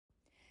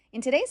In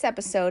today's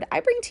episode,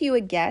 I bring to you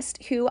a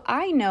guest who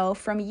I know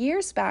from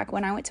years back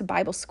when I went to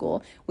Bible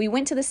school. We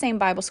went to the same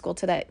Bible school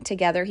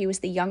together. He was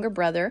the younger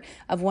brother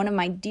of one of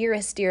my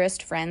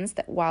dearest friends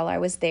that while I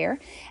was there.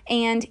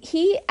 And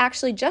he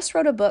actually just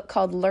wrote a book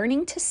called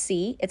Learning to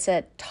See. It's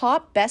a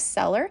top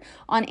bestseller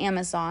on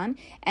Amazon,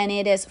 and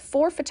it is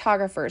for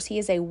photographers. He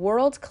is a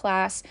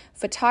world-class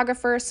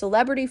photographer,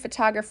 celebrity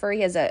photographer.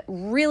 He has a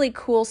really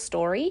cool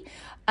story.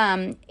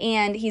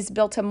 And he's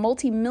built a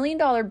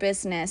multi-million-dollar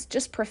business,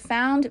 just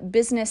profound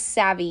business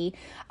savvy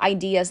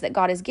ideas that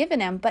God has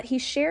given him. But he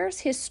shares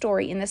his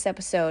story in this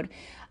episode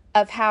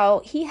of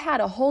how he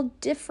had a whole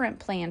different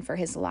plan for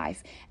his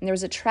life. And there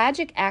was a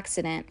tragic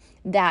accident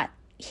that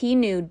he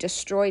knew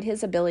destroyed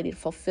his ability to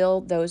fulfill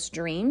those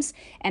dreams,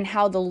 and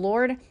how the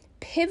Lord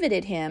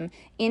pivoted him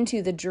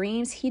into the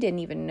dreams he didn't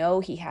even know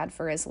he had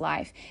for his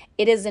life.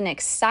 It is an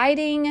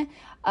exciting,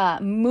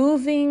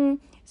 moving,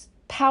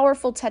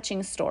 powerful,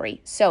 touching story.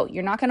 So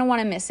you're not going to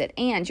want to miss it.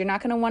 And you're not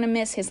going to want to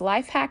miss his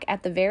life hack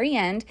at the very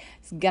end.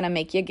 It's going to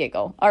make you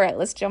giggle. All right,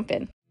 let's jump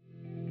in.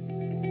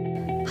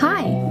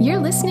 Hi, you're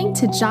listening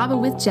to Java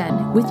with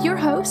Jen with your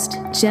host,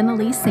 Jenna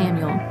Lee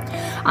Samuel.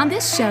 On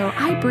this show,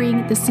 I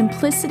bring the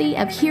simplicity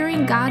of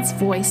hearing God's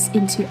voice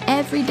into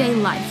everyday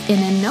life in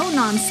a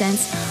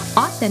no-nonsense,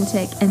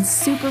 authentic, and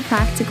super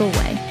practical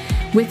way.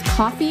 With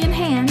coffee in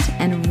hand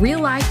and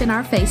real life in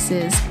our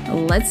faces,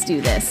 let's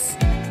do this.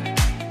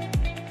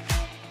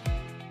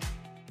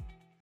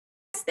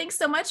 Thanks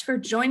so much for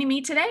joining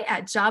me today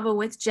at Java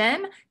with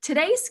Jen.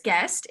 Today's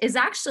guest is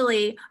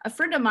actually a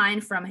friend of mine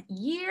from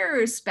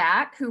years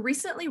back who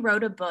recently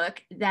wrote a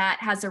book that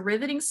has a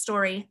riveting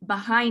story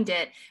behind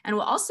it and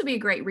will also be a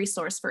great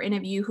resource for any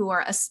of you who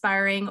are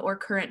aspiring or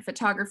current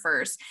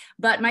photographers.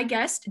 But my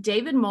guest,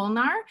 David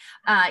Molnar,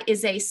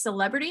 is a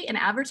celebrity and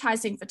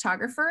advertising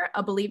photographer,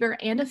 a believer,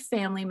 and a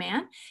family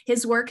man.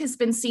 His work has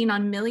been seen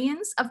on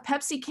millions of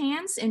Pepsi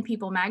cans in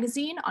People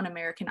magazine, on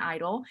American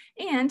Idol,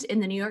 and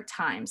in the New York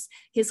Times.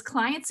 His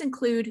clients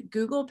include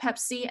Google,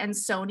 Pepsi, and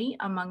Sony,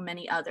 among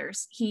many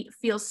others. He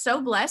feels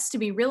so blessed to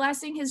be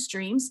realizing his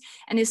dreams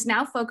and is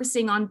now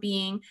focusing on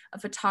being a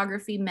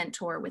photography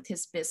mentor with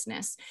his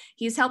business.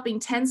 He's helping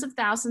tens of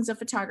thousands of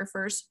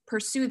photographers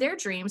pursue their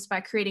dreams by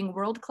creating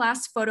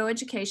world-class photo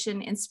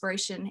education,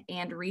 inspiration,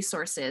 and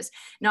resources.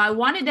 Now, I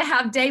wanted to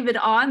have David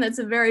on. That's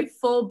a very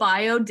full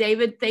bio.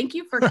 David, thank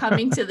you for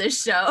coming to this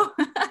show.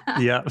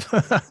 Yeah.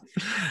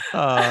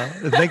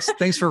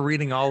 Thanks for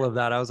reading all of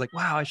that. I was like,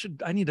 wow,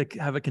 I need to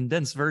have a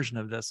condensed version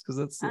of this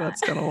because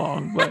that's kind of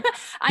long. But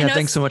yeah,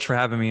 thanks so much for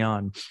having me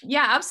on.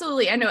 Yeah,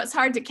 absolutely. I know it's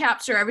hard to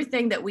capture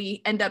everything that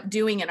we end up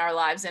doing in our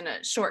lives in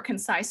a short,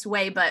 concise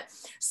way. But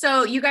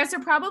so you guys are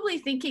probably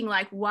thinking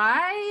like,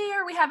 why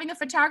are we having a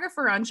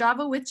photographer on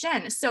Java with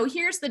Jen? So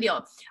here's the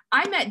deal.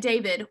 I met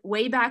David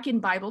way back in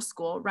Bible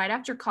school, right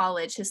after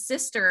college. His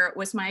sister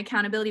was my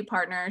accountability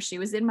partner. She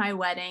was in my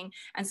wedding.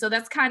 And so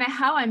that's kind of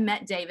how I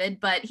met David.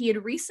 But he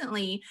had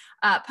recently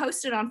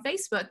posted on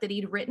Facebook that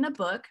he'd written a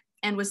book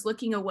and was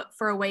looking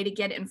for a way to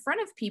get it in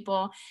front of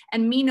people.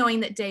 And me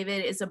knowing that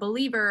David is a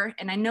believer,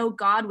 and I know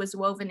God was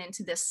woven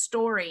into this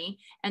story.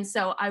 And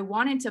so I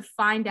wanted to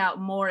find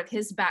out more of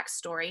his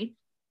backstory.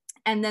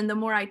 And then the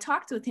more I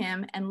talked with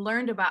him and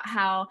learned about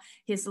how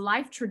his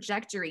life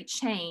trajectory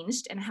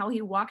changed and how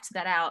he walked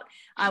that out,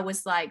 I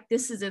was like,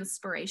 this is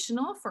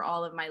inspirational for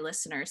all of my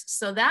listeners.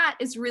 So that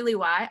is really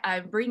why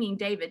I'm bringing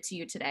David to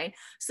you today.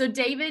 So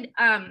David,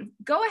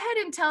 go ahead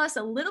and tell us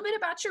a little bit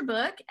about your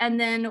book. And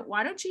then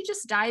why don't you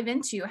just dive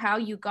into how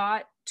you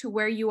got to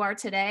where you are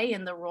today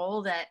and the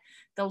role that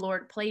the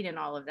Lord played in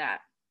all of that.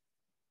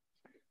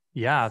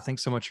 Yeah,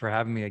 thanks so much for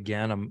having me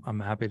again. I'm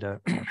happy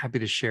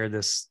to share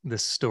this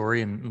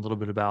story and a little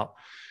bit about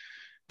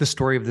the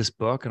story of this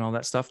book and all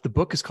that stuff. The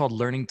book is called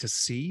Learning to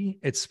See.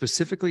 It's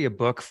specifically a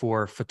book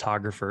for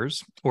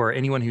photographers or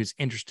anyone who's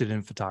interested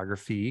in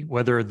photography,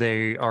 whether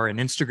they are an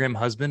Instagram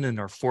husband and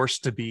are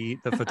forced to be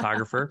the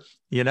photographer,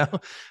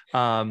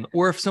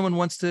 or if someone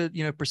wants to,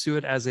 pursue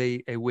it as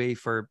a way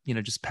for,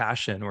 just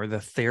passion or the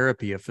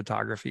therapy of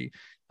photography.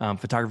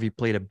 Photography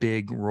played a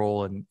big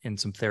role in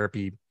some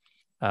therapy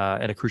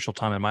at a crucial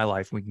time in my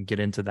life. We can get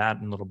into that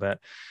in a little bit.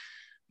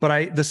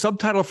 But the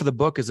subtitle for the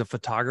book is A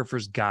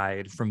Photographer's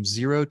Guide from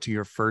Zero to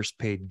Your First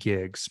Paid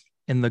Gigs.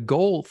 And the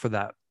goal for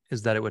that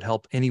is that it would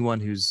help anyone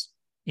who's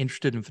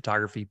interested in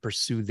photography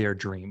pursue their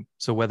dream.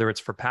 So whether it's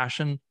for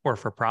passion or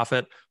for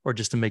profit or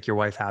just to make your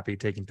wife happy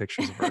taking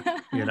pictures of her,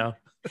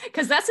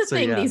 Because that's the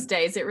thing these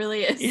days. It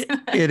really is.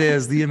 It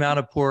is. The amount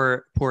of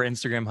poor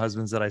Instagram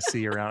husbands that I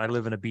see around. I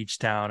live in a beach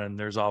town and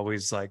there's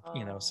always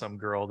some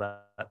girl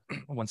that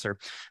wants her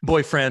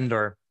boyfriend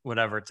or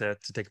whatever to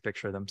take a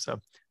picture of them. So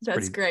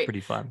that's great.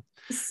 Pretty fun.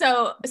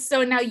 So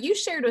now you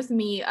shared with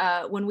me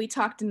when we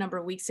talked a number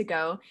of weeks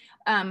ago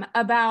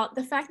about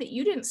the fact that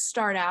you didn't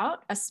start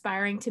out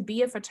aspiring to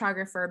be a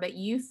photographer, but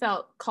you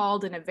felt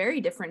called in a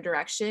very different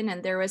direction.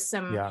 And there was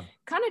some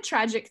kind of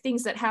tragic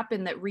things that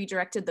happened that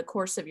redirected the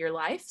course of your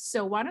life.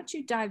 So why don't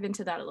you dive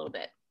into that a little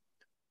bit?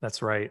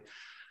 That's right.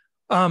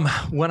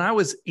 When I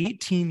was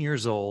 18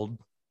 years old,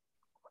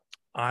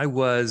 I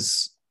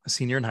was a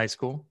senior in high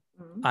school.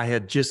 Mhm. I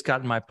had just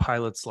gotten my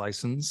pilot's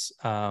license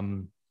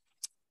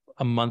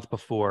a month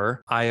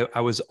before.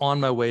 I was on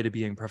my way to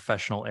being a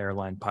professional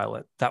airline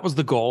pilot. That was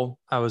the goal.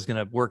 I was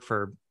going to work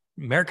for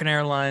American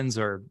Airlines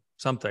or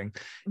something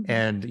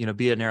and,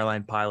 be an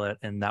airline pilot.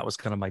 And that was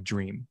kind of my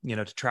dream,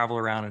 to travel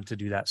around and to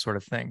do that sort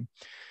of thing.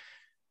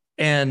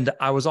 And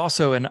I was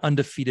also an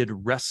undefeated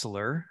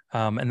wrestler.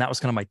 And that was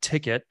kind of my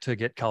ticket to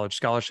get college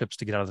scholarships,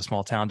 to get out of the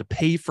small town, to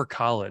pay for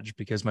college,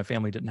 because my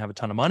family didn't have a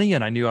ton of money.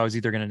 And I knew I was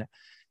either going to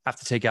have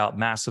to take out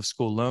massive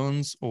school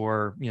loans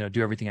or,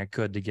 do everything I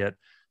could to get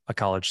a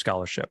college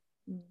scholarship.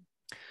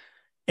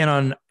 And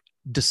on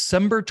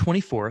December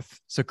 24th,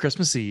 so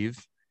Christmas Eve,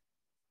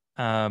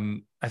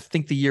 I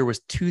think the year was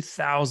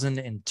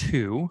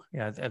 2002.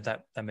 Yeah,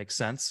 that makes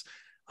sense.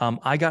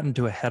 I got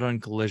into a head-on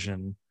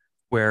collision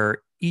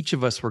where each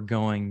of us were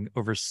going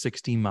over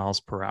 60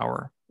 miles per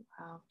hour.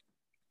 Wow.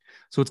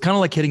 So it's kind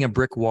of like hitting a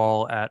brick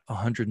wall at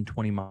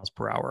 120 miles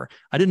per hour.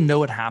 I didn't know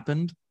what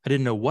happened. I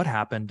didn't know what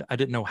happened. I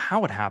didn't know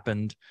how it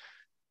happened.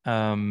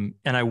 And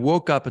I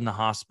woke up in the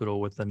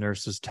hospital with the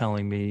nurses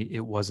telling me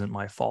it wasn't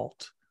my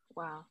fault.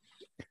 Wow.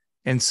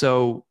 And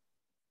so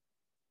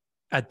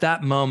at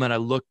that moment, I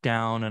looked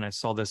down and I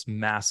saw this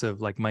massive,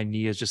 like my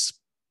knee is just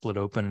split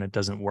open and it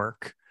doesn't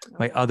work. Oh.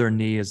 My other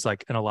knee is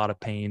like in a lot of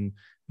pain.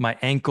 My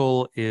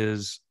ankle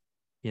is,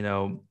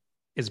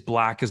 as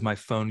black as my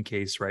phone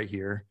case right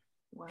here.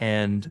 Wow.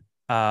 And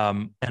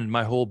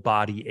my whole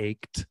body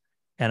ached.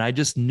 And I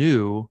just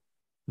knew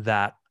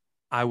that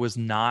I was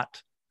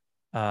not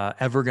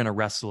ever going to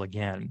wrestle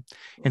again.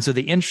 And so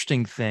the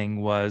interesting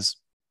thing was,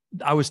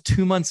 I was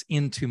 2 months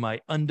into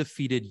my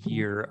undefeated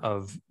year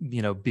of,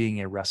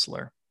 being a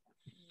wrestler,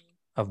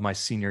 of my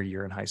senior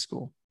year in high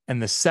school.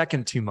 And the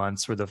second 2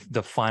 months were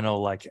the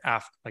final,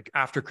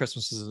 after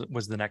Christmas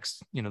was the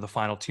next, the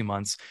final 2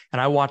 months. And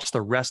I watched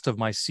the rest of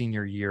my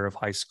senior year of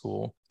high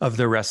school, of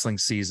the wrestling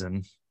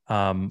season,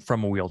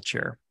 from a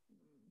wheelchair.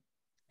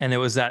 And it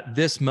was at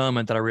this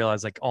moment that I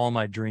realized, like, all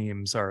my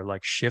dreams are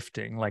like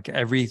shifting, like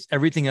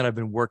everything that I've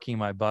been working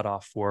my butt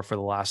off for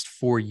the last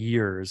 4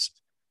 years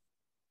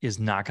is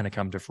not going to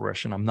come to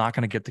fruition. I'm not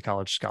going to get the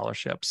college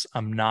scholarships.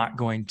 I'm not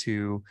going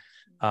to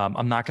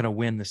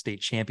win the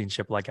state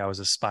championship like I was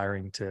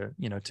aspiring to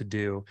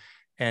do.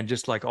 And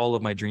just like all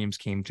of my dreams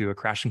came to a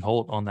crashing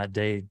halt on that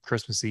day,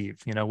 Christmas Eve.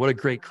 What a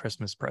great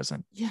Christmas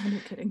present. Yeah, no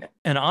kidding.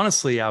 And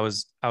honestly, I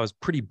was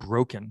pretty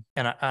broken,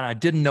 and I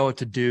didn't know what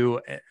to do.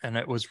 And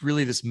it was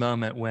really this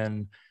moment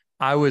when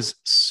I was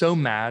so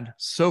mad,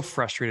 so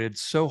frustrated,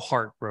 so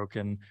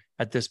heartbroken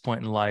at this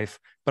point in life.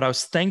 But I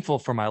was thankful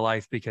for my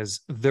life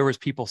because there was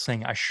people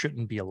saying I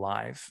shouldn't be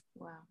alive.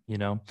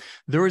 Wow.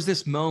 There was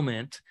this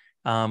moment,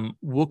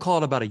 we'll call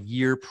it about a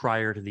year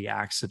prior to the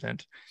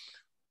accident,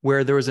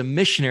 where there was a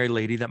missionary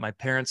lady that my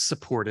parents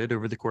supported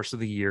over the course of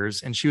the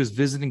years. And she was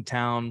visiting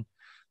town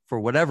for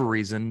whatever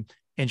reason.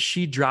 And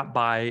she dropped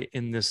by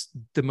in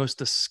the most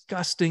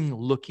disgusting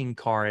looking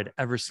car I'd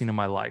ever seen in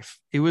my life.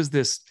 It was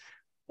this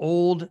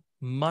old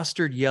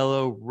mustard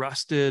yellow,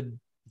 rusted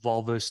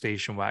Volvo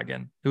station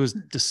wagon. It was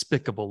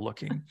despicable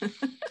looking.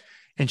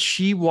 And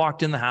she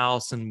walked in the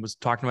house and was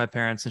talking to my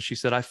parents. And she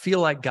said, "I feel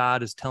like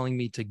God is telling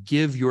me to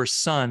give your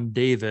son,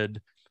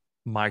 David,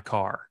 my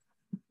car."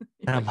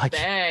 And I'm like,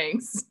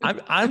 thanks.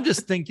 I'm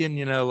just thinking,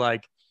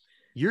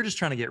 you're just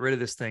trying to get rid of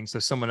this thing so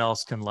someone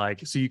else can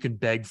so you can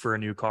beg for a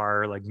new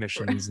car, like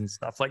missions and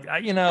stuff. Like,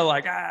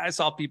 I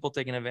saw people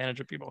taking advantage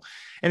of people.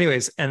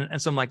 Anyways.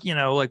 And so I'm like,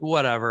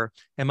 whatever.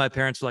 And my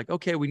parents were like,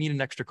 okay, we need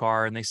an extra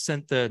car. And they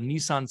sent the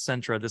Nissan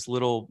Sentra, this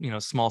little,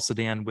 small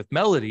sedan, with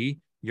Melody,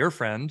 your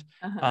friend,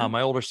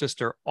 my older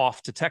sister,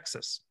 off to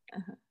Texas.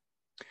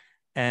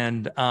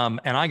 And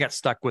I got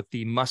stuck with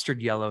the mustard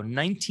yellow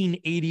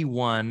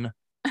 1981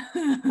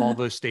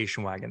 Volvo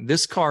station wagon.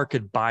 This car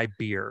could buy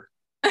beer.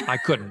 I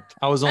couldn't.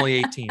 I was only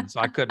 18, so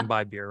I couldn't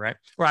buy beer, right?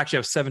 Or actually, I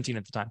was 17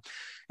 at the time.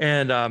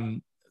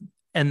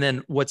 And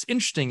then what's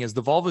interesting is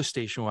the Volvo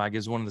station wagon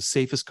is one of the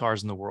safest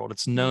cars in the world.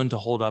 It's known to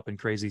hold up in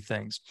crazy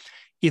things.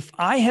 If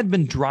I had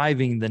been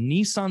driving the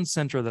Nissan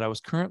Sentra that I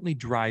was currently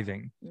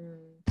driving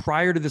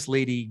prior to this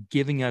lady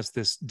giving us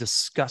this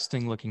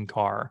disgusting looking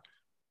car,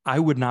 I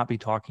would not be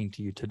talking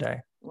to you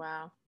today.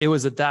 Wow. It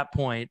was at that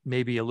point,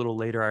 maybe a little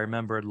later, I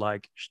remembered,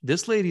 like,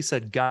 this lady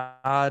said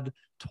God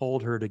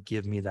told her to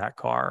give me that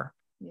car.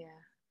 Yeah.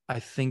 I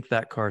think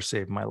that car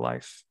saved my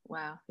life.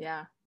 Wow.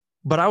 Yeah.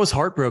 But I was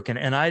heartbroken.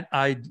 And I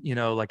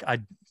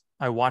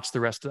watched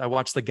I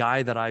watched the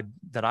guy that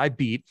I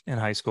beat in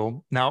high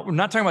school. Now, we're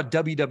not talking about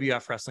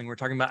WWF wrestling. We're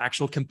talking about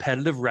actual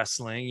competitive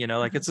wrestling,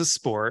 like it's a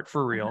sport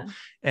for real.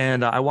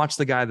 And I watched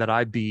the guy that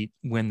I beat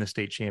win the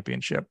state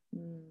championship.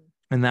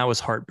 And that was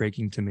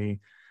heartbreaking to me.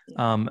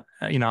 I'm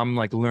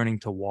like learning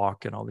to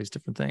walk and all these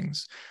different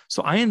things.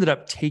 So I ended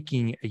up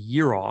taking a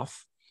year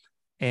off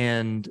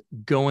and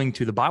going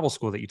to the Bible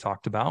school that you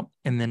talked about.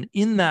 And then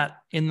in that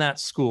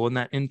school, in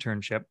that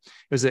internship,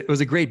 it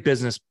was a great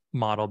business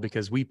model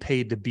because we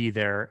paid to be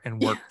there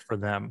and work for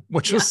them,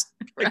 which was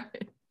it's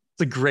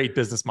a great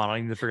business model.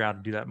 I need to figure out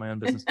how to do that in my own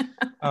business.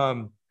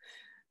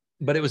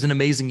 But it was an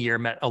amazing year.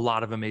 Met a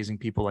lot of amazing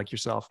people like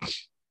yourself.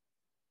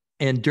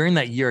 And during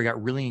that year, I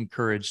got really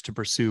encouraged to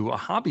pursue a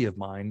hobby of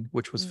mine,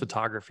 which was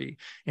photography.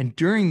 And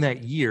during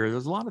that year,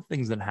 there's a lot of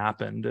things that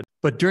happened.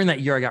 But during that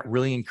year, I got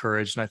really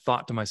encouraged. And I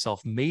thought to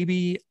myself,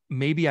 maybe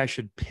I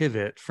should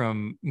pivot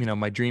from,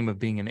 my dream of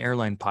being an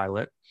airline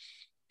pilot.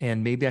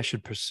 And maybe I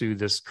should pursue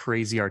this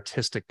crazy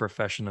artistic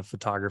profession of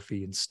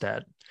photography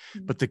instead.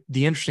 But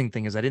the interesting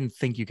thing is I didn't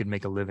think you could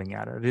make a living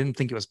at it. I didn't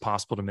think it was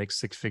possible to make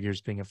six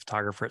figures being a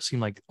photographer. It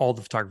seemed like all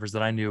the photographers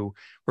that I knew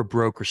were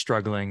broke or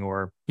struggling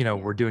or,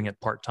 were doing it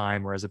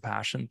part-time or as a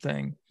passion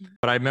thing.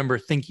 But I remember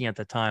thinking at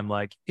the time,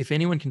 like, if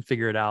anyone can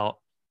figure it out,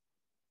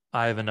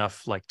 I have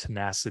enough like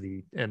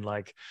tenacity and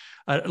like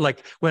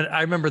when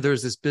I remember there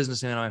was this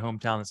businessman in my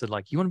hometown that said,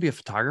 like, you want to be a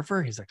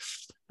photographer? He's like,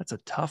 that's a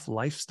tough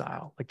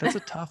lifestyle. Like, that's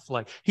a tough,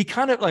 like, he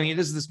kind of,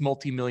 this is this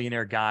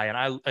multimillionaire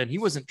guy. And he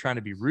wasn't trying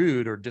to be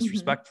rude or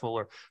disrespectful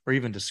or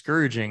even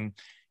discouraging.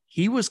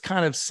 He was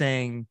kind of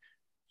saying,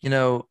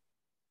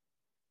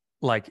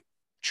 like,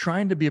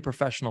 trying to be a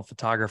professional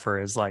photographer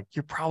is like,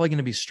 you're probably going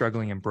to be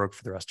struggling and broke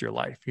for the rest of your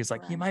life. He's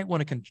like, you might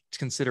want to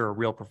consider a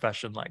real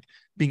profession, like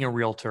being a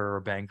realtor or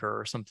a banker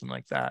or something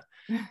like that.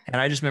 And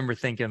I just remember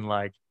thinking,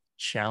 like,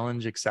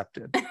 challenge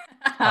accepted.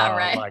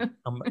 Right. Like,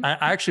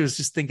 I actually was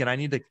just thinking, I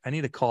need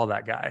to call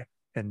that guy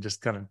and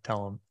just kind of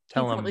tell him.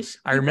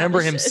 I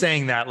remember him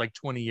saying that like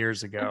 20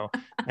 years ago,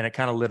 and it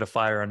kind of lit a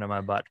fire under my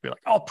butt to be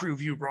like, I'll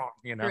prove you wrong.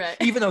 Right.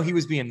 Even though he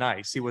was being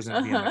nice, he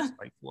wasn't being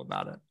spiteful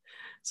about it.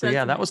 So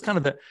that's that was kind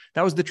of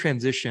that was the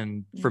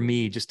transition for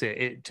me, just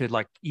to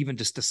like even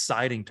just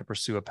deciding to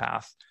pursue a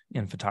path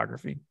in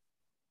photography.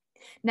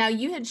 Now,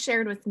 you had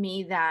shared with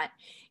me that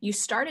you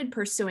started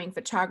pursuing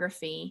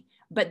photography,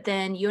 but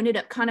then you ended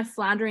up kind of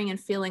floundering and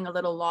feeling a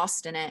little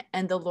lost in it.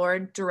 And the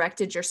Lord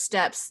directed your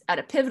steps at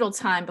a pivotal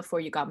time before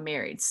you got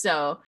married.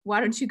 So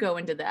why don't you go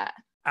into that?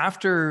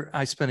 After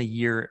I spent a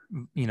year,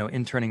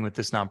 interning with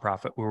this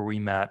nonprofit where we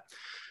met,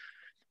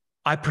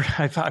 I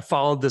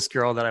followed this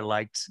girl that I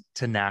liked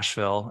to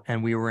Nashville,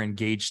 and we were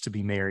engaged to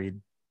be married.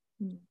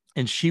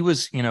 And she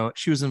was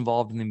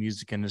involved in the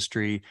music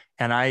industry.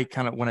 And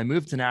when I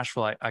moved to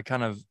Nashville,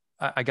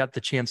 I got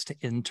the chance to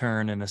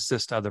intern and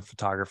assist other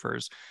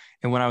photographers.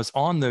 And when I was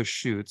on those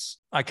shoots,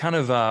 I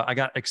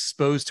got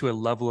exposed to a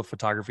level of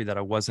photography that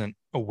I wasn't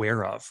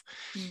aware of.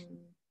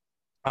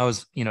 I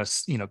was,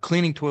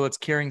 cleaning toilets,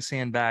 carrying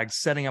sandbags,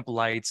 setting up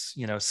lights,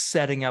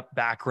 setting up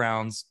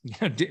backgrounds,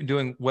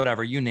 doing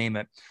whatever, you name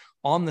it,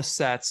 on the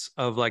sets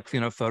of like,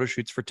 photo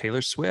shoots for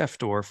Taylor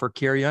Swift or for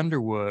Carrie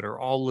Underwood or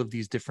all of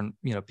these different,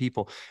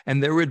 people.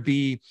 And there would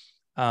be,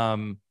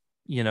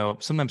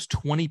 sometimes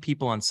 20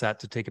 people on set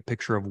to take a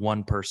picture of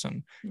one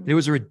person. It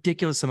was a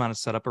ridiculous amount of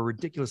setup, a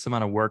ridiculous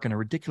amount of work, and a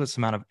ridiculous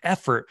amount of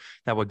effort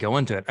that would go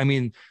into it. I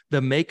mean,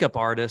 the makeup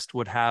artist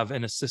would have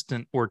an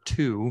assistant or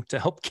two to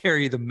help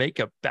carry the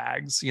makeup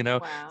bags,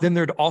 Wow. Then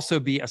there'd also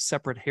be a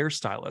separate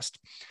hairstylist.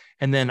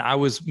 And then I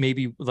was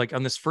maybe like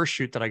on this first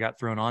shoot that I got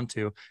thrown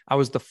onto, I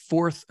was the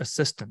fourth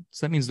assistant.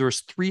 So that means there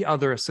was 3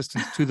 other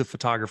assistants to the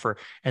photographer.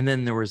 And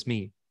then there was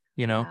me,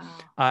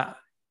 Wow.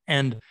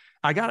 And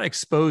I got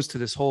exposed to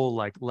this whole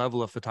like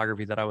level of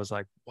photography that I was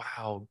like,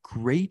 wow,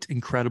 great,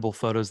 incredible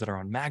photos that are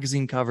on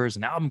magazine covers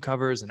and album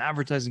covers and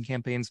advertising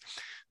campaigns.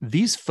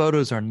 These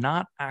photos are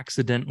not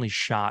accidentally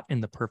shot in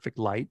the perfect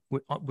light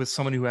with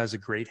someone who has a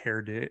great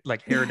hair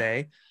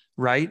day,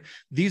 right?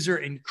 These are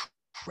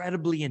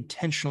incredibly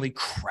intentionally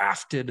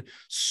crafted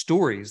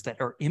stories that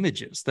are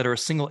images that are a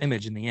single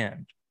image in the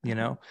end,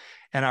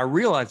 And I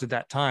realized at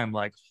that time,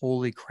 like,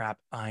 holy crap,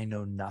 I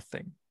know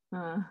nothing.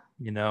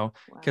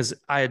 Because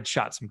I had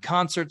shot some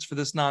concerts for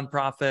this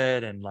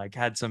nonprofit and like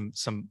had some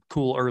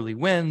cool early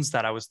wins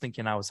that I was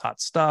thinking I was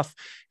hot stuff.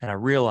 And I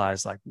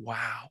realized like,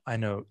 wow, I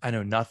know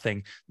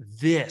nothing.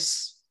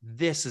 This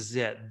is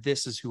it.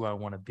 This is who I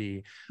want to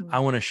be. I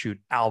want to shoot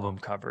album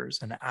covers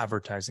and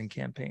advertising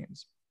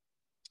campaigns.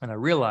 And I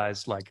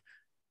realized like,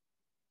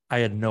 I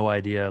had no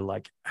idea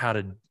like how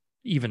to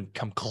even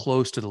come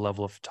close to the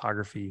level of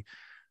photography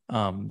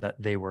that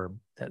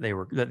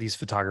these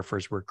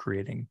photographers were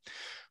creating.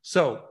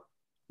 So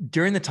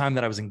during the time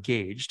that I was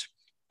engaged,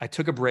 I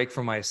took a break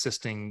from my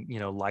assisting,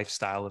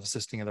 lifestyle of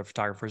assisting other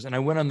photographers. And I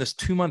went on this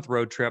 2-month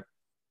road trip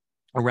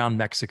around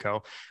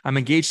Mexico. I'm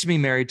engaged to be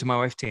married to my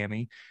wife,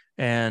 Tammy,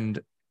 and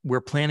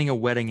we're planning a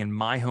wedding in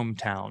my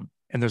hometown.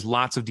 And there's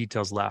lots of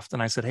details left.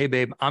 And I said, hey,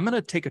 babe, I'm going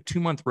to take a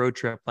 2-month road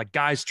trip, like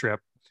guys trip,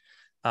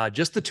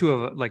 just the two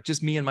of us, like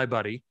just me and my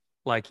buddy.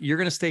 Like, you're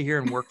going to stay here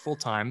and work full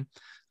time.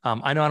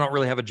 I know I don't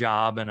really have a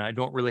job and I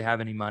don't really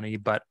have any money,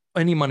 but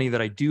any money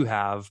that I do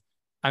have,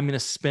 I'm going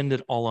to spend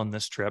it all on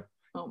this trip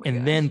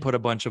and then put a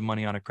bunch of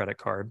money on a credit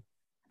card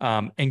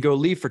and go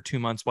leave for 2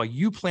 months while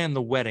you plan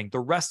the wedding, the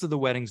rest of the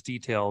wedding's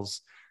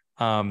details.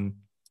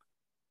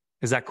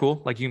 Is that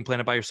cool? Like, you can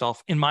plan it by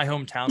yourself in my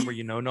hometown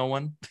where no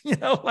one,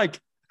 like,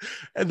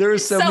 and there are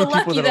so many people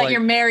lucky that that like, you're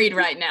married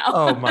right now.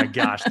 Oh my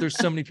gosh. There's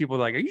so many people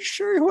like, are you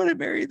sure you want to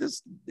marry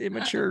this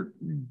immature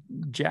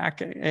Jack?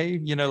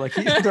 Like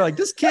they're like,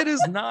 this kid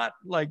is not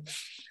like,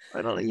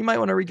 I don't know, you might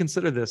want to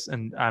reconsider this.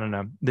 And I don't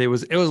know, it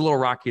was a little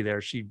rocky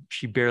there. She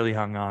barely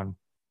hung on.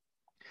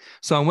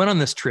 So I went on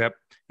this trip,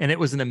 and it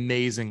was an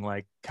amazing,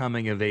 like,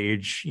 coming of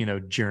age,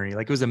 journey.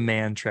 Like, it was a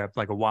man trip,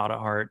 like a Wild at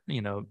Heart,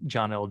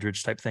 John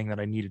Eldridge type thing that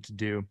I needed to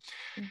do.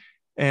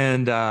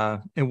 And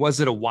was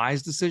it a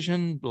wise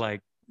decision?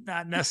 Like,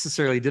 not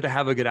necessarily. Did it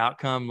have a good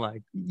outcome?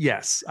 Like,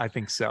 yes, I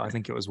think so. I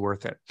think it was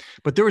worth it.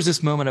 But there was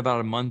this moment about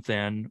a month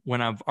in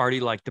when I've already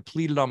like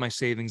depleted all my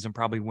savings and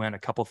probably went a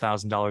couple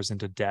 $1,000s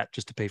into debt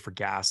just to pay for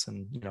gas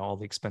and, all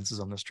the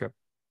expenses on this trip.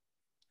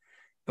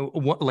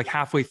 Like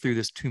halfway through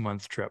this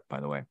 2-month trip,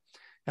 by the way.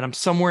 And I'm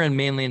somewhere in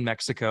mainland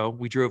Mexico.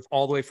 We drove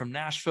all the way from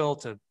Nashville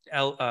to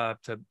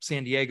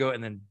San Diego,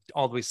 and then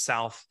all the way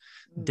south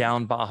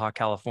down Baja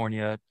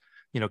California,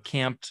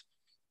 camped,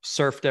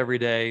 surfed every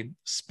day,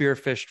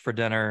 spearfished for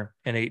dinner,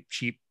 and ate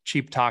cheap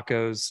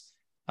tacos,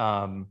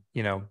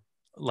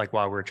 like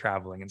while we were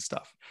traveling and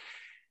stuff.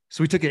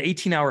 So we took an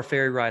 18-hour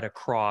ferry ride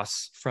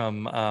across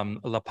from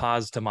La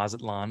Paz to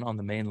Mazatlan on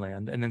the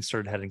mainland, and then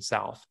started heading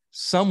south.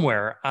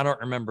 Somewhere, I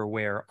don't remember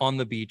where, on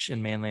the beach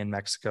in mainland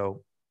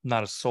Mexico,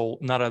 not a soul,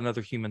 not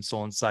another human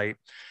soul in sight.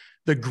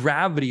 The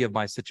gravity of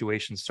my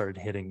situation started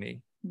hitting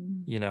me,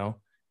 and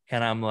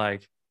I'm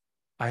like,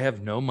 I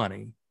have no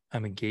money.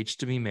 I'm engaged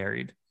to be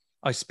married.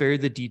 I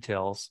spared the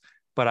details,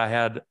 but I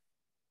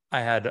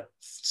had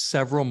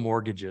several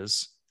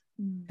mortgages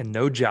and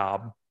no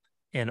job,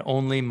 and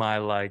only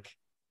my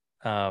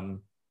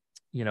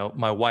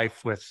my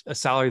wife with a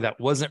salary that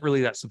wasn't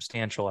really that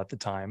substantial at the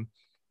time.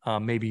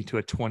 Maybe to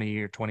a 20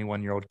 or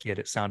 21-year-old kid,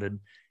 it sounded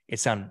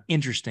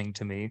interesting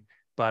to me,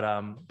 but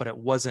it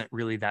wasn't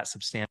really that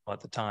substantial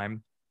at the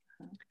time.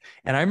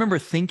 And I remember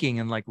thinking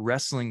and like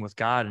wrestling with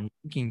God and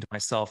thinking to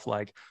myself,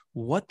 like,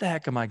 what the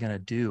heck am I going to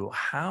do?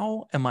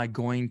 How am I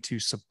going to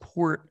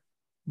support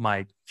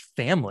my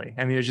family?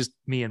 I mean, it was just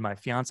me and my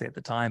fiance at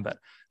the time, but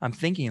I'm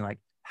thinking, like,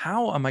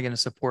 how am I going to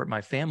support my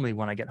family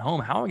when I get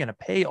home? How am I going to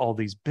pay all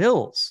these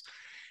bills?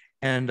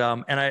 And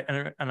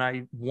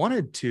I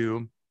wanted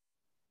to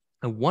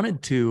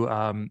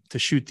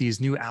shoot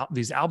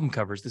these album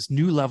covers, this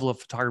new level of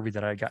photography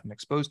that I had gotten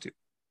exposed to.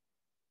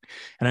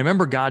 And I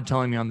remember God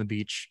telling me on the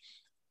beach,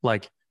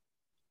 like,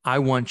 I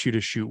want you to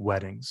shoot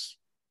weddings.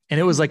 And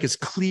it was like as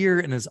clear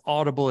and as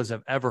audible as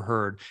I've ever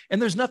heard. And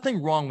there's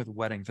nothing wrong with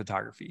wedding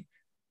photography.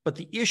 But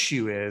the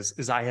issue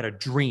is I had a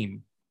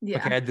dream. Yeah.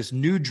 Okay, I had this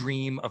new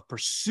dream of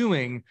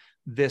pursuing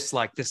this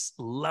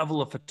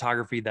level of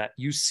photography that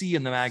you see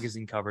in the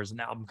magazine covers and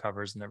album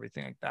covers and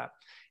everything like that.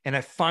 And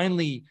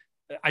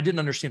I didn't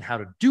understand how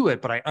to do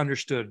it, but I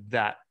understood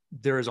that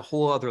there is a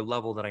whole other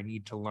level that I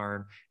need to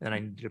learn and I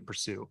need to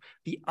pursue.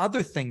 The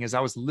other thing is I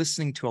was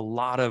listening to a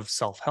lot of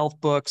self-help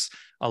books,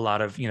 a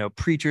lot of,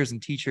 preachers and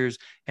teachers,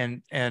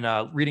 and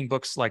reading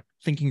books like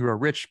Think and Grow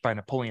Rich by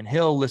Napoleon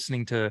Hill,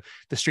 listening to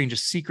The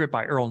Strangest Secret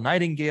by Earl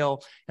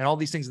Nightingale, and all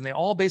these things. And they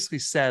all basically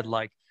said,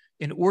 like,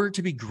 in order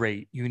to be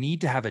great, you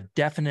need to have a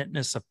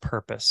definiteness of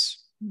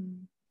purpose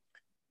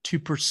to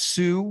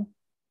pursue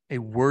a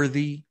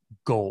worthy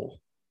goal.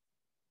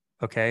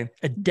 Okay.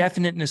 A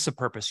definiteness of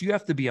purpose. You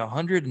have to be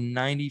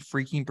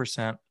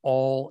 190%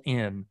 all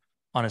in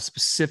on a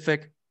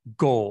specific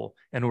goal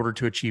in order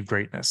to achieve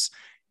greatness.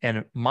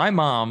 And my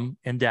mom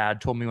and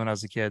dad told me when I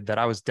was a kid that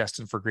I was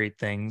destined for great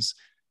things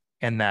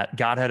and that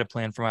God had a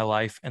plan for my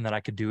life and that I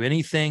could do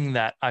anything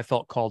that I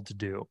felt called to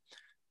do.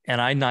 And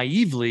I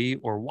naively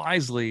or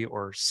wisely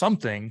or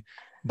something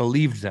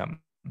believed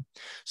them.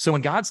 So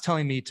when God's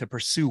telling me to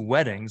pursue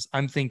weddings,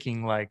 I'm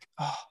thinking like,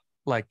 oh,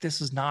 like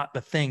this is not the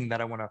thing that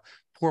I want to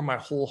pour my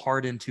whole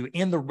heart into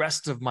and the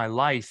rest of my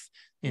life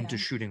into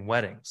shooting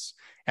weddings.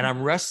 And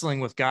I'm wrestling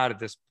with God at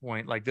this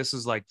point. Like, this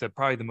is like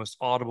probably the most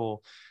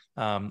audible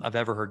I've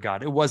ever heard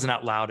God. It wasn't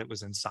out loud, it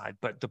was inside.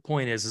 But the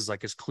point is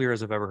like as clear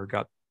as I've ever heard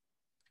God.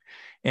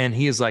 And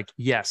he is like,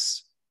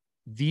 yes,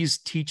 these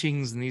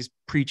teachings and these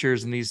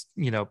preachers and these,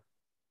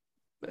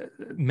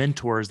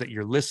 mentors that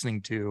you're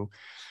listening to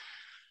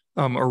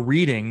or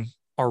reading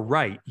are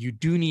right. You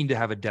do need to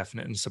have a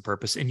definiteness of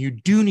purpose, and you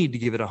do need to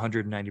give it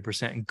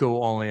 190% and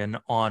go all in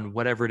on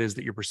whatever it is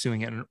that you're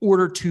pursuing in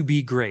order to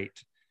be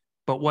great.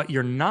 But what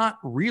you're not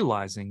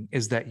realizing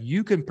is that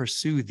you can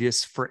pursue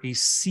this for a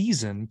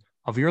season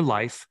of your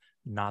life,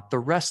 not the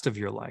rest of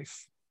your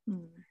life.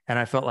 And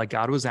I felt like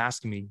God was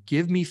asking me,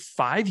 give me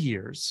 5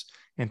 years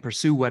and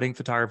pursue wedding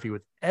photography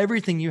with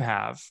everything you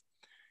have.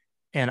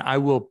 And I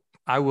will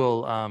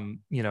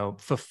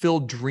fulfill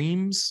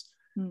dreams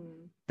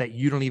that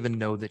you don't even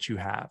know that you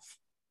have.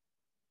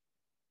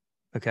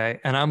 Okay.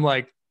 And I'm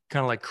like,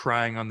 kind of like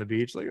crying on the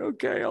beach, like,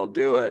 okay, I'll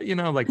do it,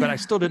 but I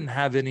still didn't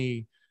have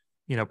any,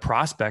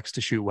 prospects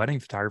to shoot wedding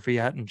photography.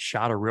 I hadn't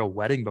shot a real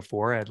wedding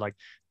before. I had like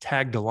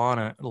tagged along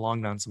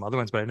on some other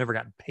ones, but I'd never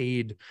gotten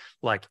paid,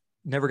 like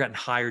never gotten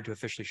hired to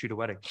officially shoot a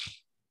wedding.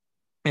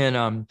 And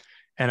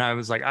I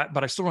was like,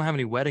 but I still don't have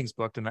any weddings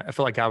booked. And I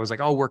felt like I was like,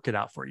 I'll work it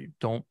out for you.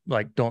 Don't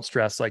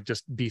stress, like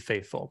just be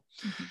faithful.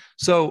 Mm-hmm.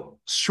 So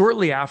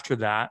shortly after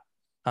that,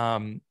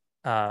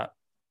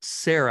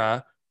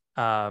 Sarah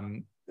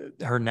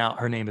her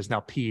name is now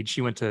Peach.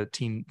 She went to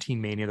Teen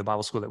Mania, the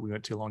Bible school that we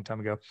went to a long time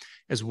ago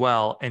as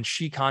well. And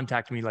she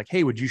contacted me like,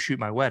 hey, would you shoot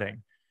my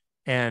wedding?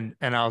 And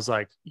I was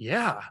like,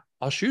 yeah,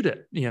 I'll shoot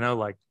it,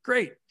 like,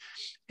 great.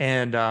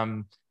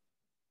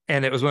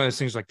 And it was one of those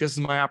things like, this is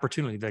my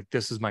opportunity. Like,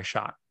 this is my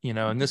shot,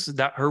 and this is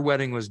that her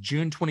wedding was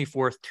June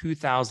 24th,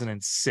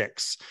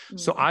 2006.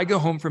 So I go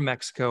home from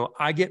Mexico,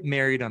 I get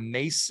married on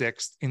May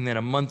 6th. And then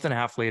a month and a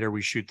half later,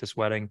 we shoot this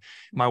wedding.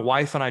 My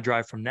wife and I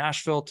drive from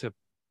Nashville to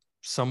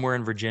somewhere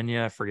in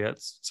Virginia, I forget,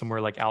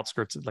 somewhere like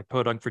outskirts, like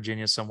Podunk,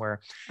 Virginia, somewhere.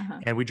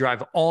 And we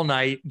drive all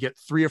night, get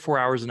 3 or 4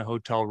 hours in a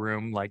hotel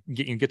room, like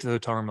get to the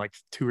hotel room like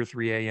 2 or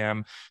 3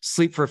 a.m.,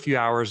 sleep for a few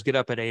hours, get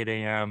up at 8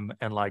 a.m.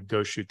 and like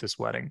go shoot this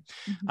wedding.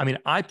 I mean,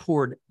 I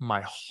poured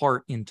my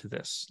heart into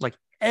this, like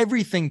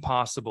everything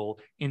possible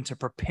into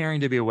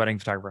preparing to be a wedding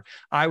photographer.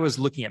 I was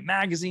looking at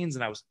magazines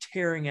and I was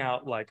tearing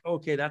out like,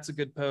 okay, that's a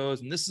good pose.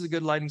 And this is a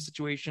good lighting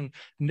situation.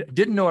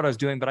 Didn't know what I was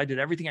doing, but I did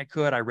everything I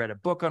could. I read a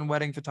book on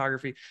wedding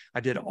photography. I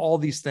did all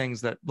these things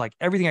that like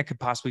everything I could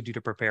possibly do to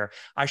prepare.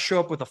 I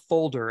show up with a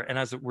folder, and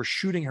as we're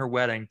shooting her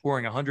wedding,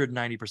 pouring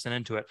 190%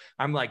 into it,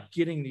 I'm like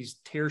getting these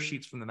tear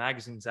sheets from the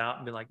magazines out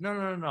and be like,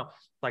 no,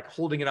 like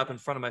holding it up in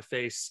front of my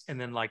face and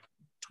then like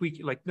tweak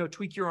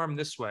your arm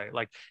this way,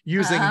 like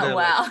using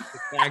the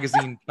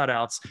magazine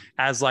cutouts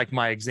as like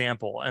my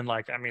example. And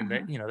like, I mean,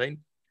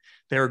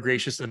 they were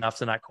gracious enough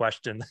to not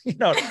question,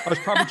 I was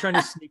probably trying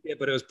to sneak it,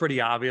 but it was pretty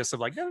obvious of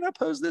like, no,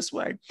 pose this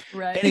way.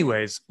 Right.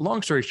 Anyways,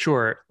 long story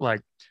short, like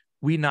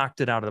we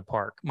knocked it out of the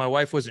park. My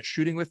wife wasn't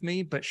shooting with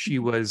me, but she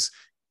was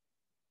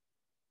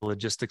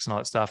logistics and all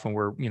that stuff. And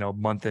we're, a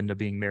month into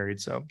being married.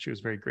 So she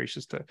was very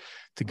gracious to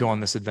go on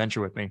this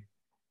adventure with me.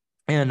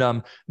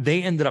 And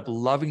they ended up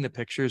loving the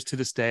pictures. To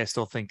this day, I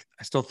still think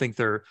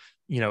they're,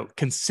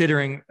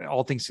 considering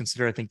all things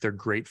considered, I think they're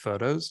great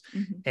photos.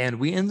 And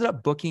we ended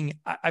up booking,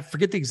 I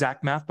forget the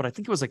exact math, but I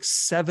think it was like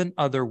 7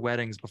 other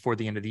weddings before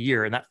the end of the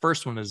year. And that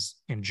first one is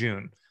in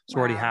June. So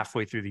we're already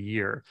halfway through the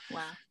year.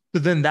 Wow.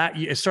 But then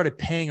it started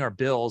paying our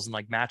bills and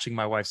like matching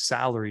my wife's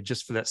salary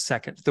just for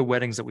the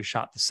weddings that we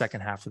shot the second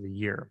half of the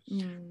year.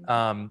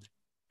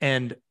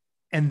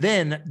 And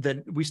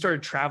then we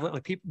started traveling,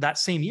 like that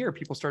same year,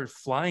 people started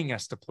flying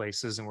us to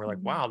places and we're like,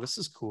 wow, this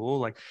is cool.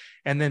 Like,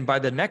 and then by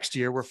the next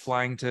year we're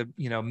flying to,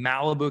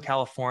 Malibu,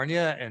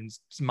 California and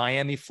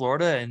Miami,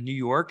 Florida and New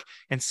York.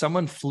 And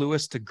someone flew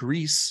us to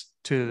Greece,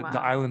 to the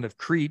island of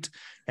Crete.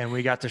 And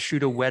we got to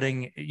shoot a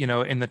wedding,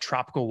 in the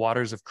tropical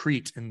waters of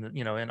Crete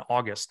in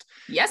August.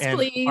 Yes, and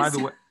please. By the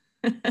way,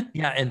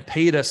 and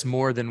paid us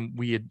more than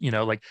we had,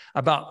 like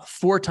about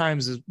 4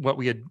 times what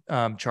we had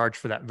charged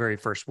for that very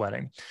first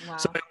wedding. Wow.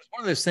 So it was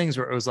one of those things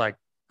where it was like,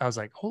 I was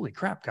like, holy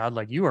crap, God,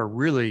 like you are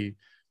really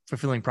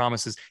fulfilling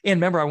promises. And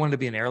remember, I wanted to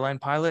be an airline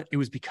pilot. It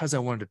was because I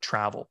wanted to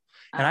travel.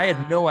 And I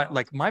had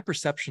like my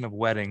perception of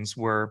weddings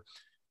were,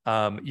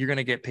 you're going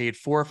to get paid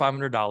 $400 or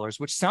 $500,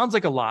 which sounds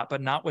like a lot,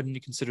 but not when you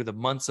consider the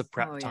months of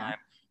prep time.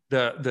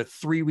 The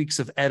 3 weeks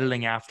of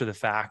editing after the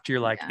fact. You're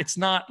like, it's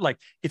not like,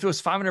 if it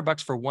was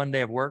 $500 for one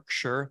day of work,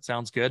 sure, it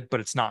sounds good, but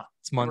it's not.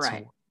 It's months of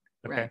work.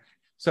 Okay. Right.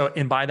 So,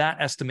 and by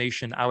that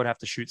estimation, I would have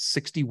to shoot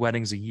 60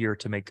 weddings a year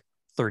to make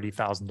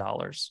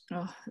 $30,000.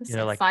 Oh,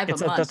 like 5 a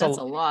month. That's a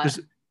lot.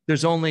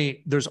 There's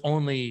only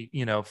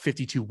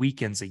 52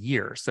 weekends a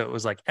year. So it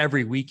was like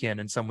every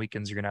weekend, and some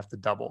weekends you're gonna have to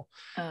double.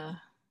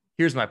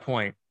 Here's my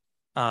point.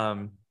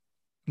 God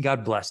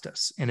blessed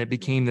us, and it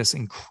became this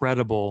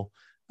incredible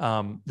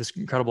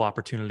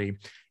opportunity.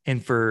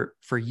 And for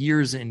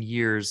years and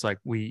years, like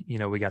we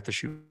got to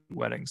shoot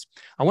weddings.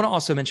 I want to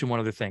also mention one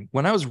other thing.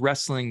 When I was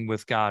wrestling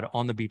with God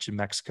on the beach in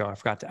Mexico, I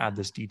forgot to add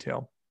this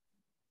detail.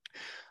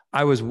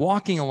 I was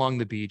walking along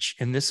the beach,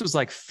 and this was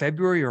like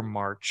February or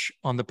March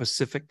on the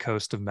Pacific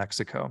coast of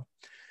Mexico.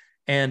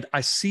 And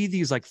I see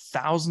these like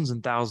thousands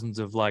and thousands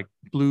of like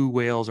blue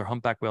whales or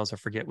humpback whales, I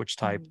forget which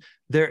type.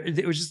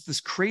 It was just this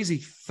crazy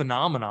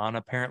phenomenon,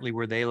 apparently,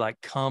 where they like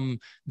come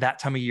that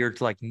time of year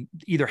to like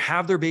either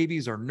have their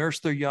babies or nurse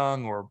their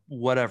young or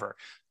whatever.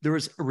 There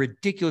was a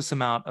ridiculous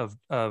amount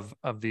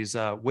of these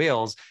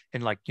whales,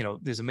 and like,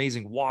 this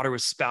amazing water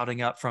was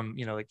spouting up from,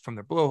 like from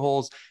their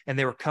blowholes, and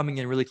they were coming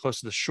in really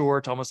close to the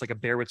shore, to almost like a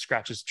bear would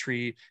scratch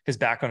his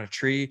back on a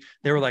tree.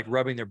 They were like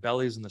rubbing their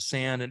bellies in the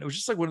sand. And it was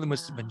just like one of the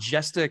most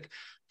majestic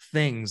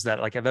things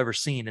that like I've ever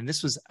seen. And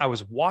I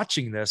was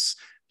watching this,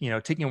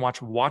 taking a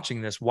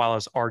watching this while I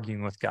was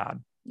arguing with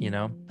God,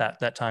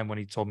 that time when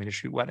he told me to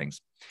shoot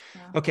weddings.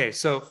 Wow. Okay.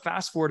 So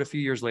fast forward a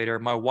few years later,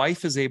 my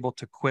wife is able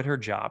to quit her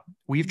job.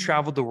 We've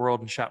traveled the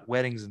world and shot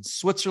weddings in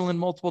Switzerland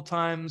multiple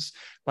times,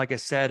 like I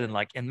said, and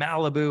like in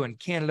Malibu and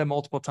Canada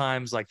multiple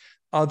times, like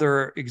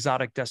other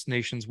exotic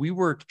destinations. We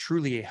were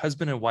truly a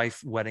husband and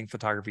wife wedding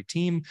photography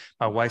team.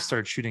 My wife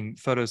started shooting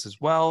photos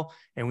as well.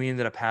 And we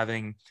ended up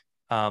having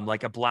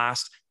like a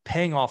blast,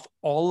 paying off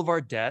all of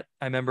our debt.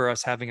 I remember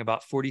us having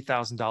about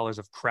 $40,000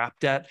 of crap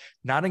debt,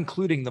 not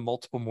including the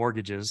multiple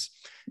mortgages,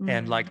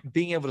 and like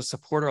being able to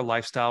support our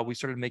lifestyle. We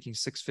started making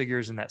 6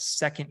 figures in that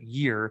second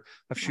year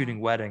of shooting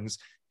weddings.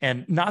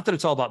 And not that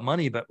it's all about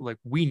money, but like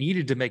we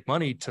needed to make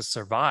money to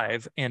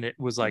survive. And it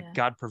was like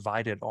God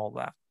provided all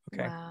that.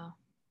 Okay. Wow.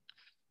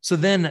 So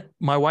then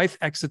my wife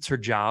exits her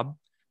job,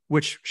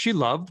 which she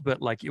loved,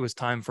 but like it was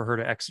time for her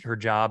to exit her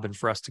job and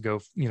for us to go,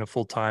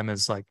 full time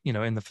as like,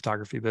 in the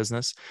photography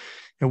business.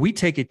 And we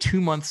take a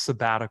 2-month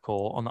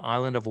sabbatical on the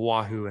island of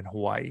Oahu in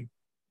Hawaii.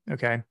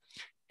 Okay.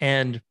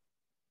 And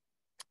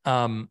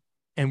and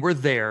we're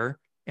there,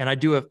 and I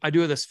do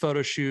this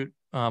photo shoot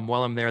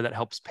while I'm there that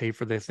helps pay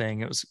for the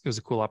thing. It was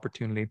a cool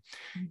opportunity.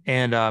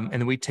 And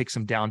then we take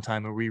some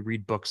downtime and we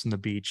read books on the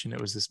beach, and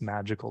it was this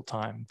magical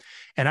time.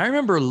 And I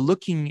remember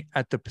looking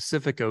at the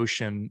Pacific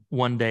Ocean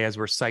one day as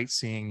we're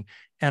sightseeing,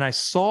 and I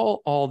saw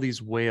all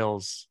these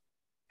whales,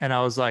 and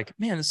I was like,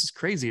 man, this is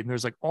crazy. And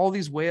there's like all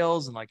these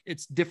whales, and like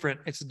it's different.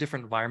 It's a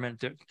different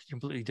environment,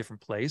 completely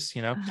different place,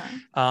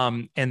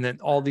 and then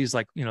all these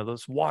like,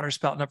 those water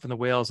spouting up from the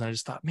whales. And I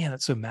just thought, man,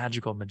 that's so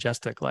magical,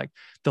 majestic. Like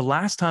the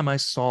last time I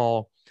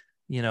saw,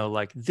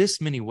 like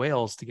this many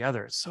whales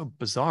together, it's so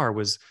bizarre,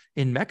 was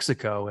in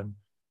Mexico. And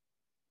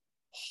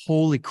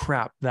holy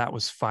crap, that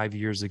was 5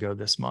 years ago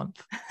this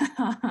month.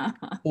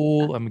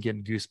 I'm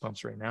getting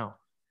goosebumps right now.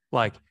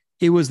 Like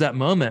it was that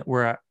moment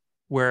where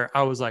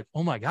I was like,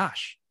 oh my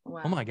gosh.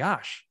 Wow. Oh my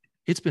gosh,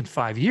 it's been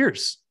 5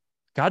 years.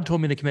 God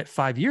told me to commit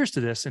 5 years to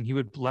this, and he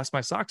would bless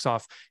my socks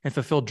off and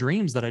fulfill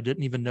dreams that I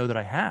didn't even know that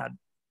I had.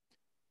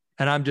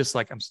 And I'm just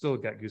like, I'm still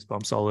got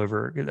goosebumps all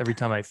over. Every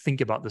time I think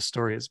about this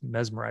story, it's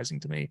mesmerizing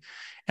to me.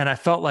 And I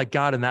felt like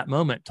God in that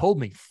moment told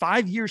me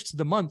 5 years to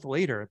the month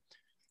later,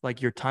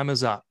 like your time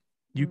is up.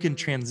 You can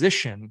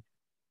transition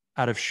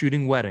out of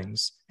shooting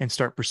weddings and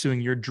start pursuing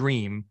your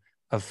dream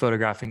of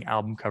photographing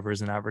album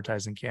covers and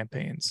advertising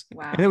campaigns.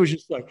 Wow. And it was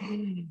just like,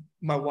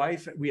 my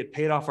wife, we had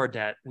paid off our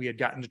debt. We had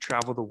gotten to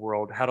travel the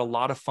world, had a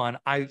lot of fun.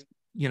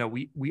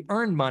 We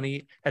earned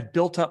money, had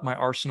built up my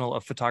arsenal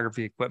of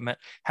photography equipment,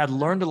 had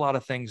learned a lot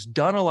of things,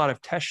 done a lot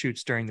of test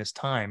shoots during this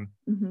time.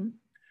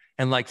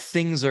 And like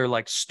things are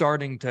like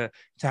starting to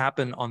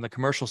happen on the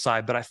commercial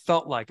side, but I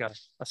felt like a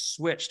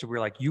switch to where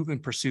like you can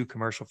pursue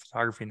commercial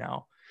photography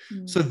now.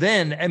 So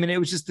then, I mean, it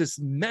was just this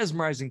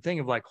mesmerizing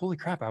thing of like, holy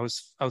crap, I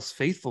was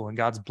faithful and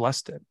God's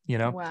blessed it,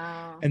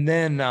 Wow. And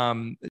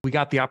then we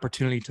got the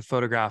opportunity to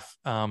photograph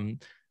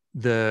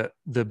the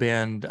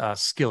band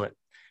Skillet.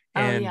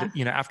 And,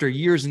 after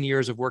years and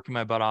years of working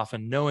my butt off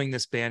and knowing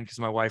this band, because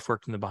my wife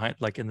worked in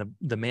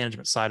the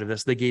management side of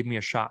this, they gave me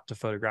a shot to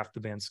photograph the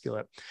band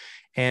Skillet.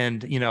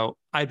 And,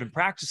 I'd been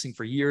practicing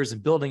for years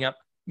and building up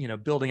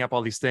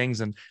all these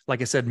things. And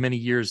like I said, many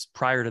years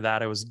prior to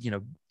that, I was,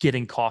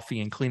 getting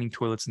coffee and cleaning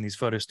toilets in these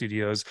photo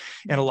studios.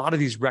 And a lot of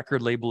these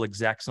record label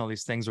execs and all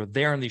these things are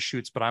there in these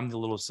shoots, but I'm the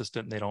little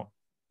assistant and they don't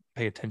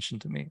pay attention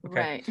to me. Okay.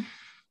 Right.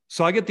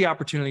 So I get the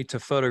opportunity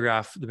to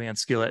photograph the band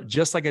Skillet,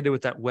 just like I did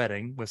with that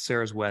wedding, with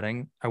Sarah's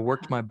wedding. I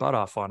worked my butt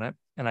off on it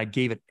and I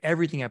gave it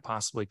everything I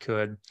possibly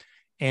could.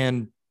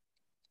 And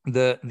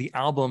the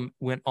album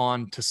went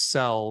on to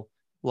sell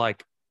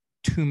like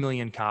 2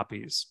 million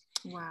copies.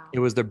 Wow. It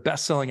was their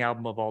best-selling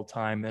album of all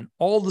time. And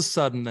all of a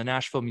sudden, the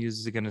Nashville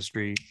music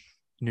industry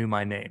knew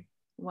my name.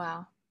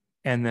 Wow.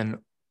 And then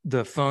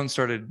the phone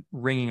started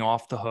ringing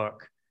off the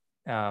hook.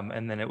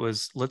 And then it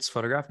was, let's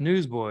photograph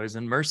Newsboys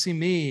and Mercy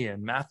Me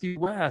and Matthew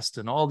West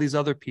and all these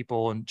other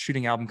people, and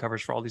shooting album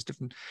covers for all these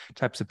different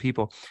types of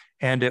people.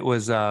 And it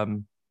was,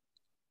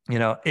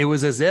 it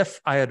was as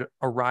if I had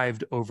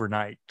arrived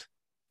overnight.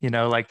 And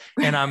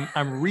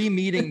I'm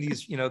re-meeting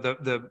these,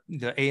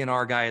 the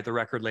A&R guy at the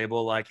record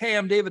label, like, hey,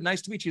 I'm David.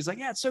 Nice to meet you. He's like,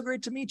 yeah, it's so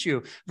great to meet you.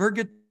 I've heard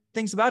good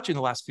things about you in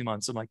the last few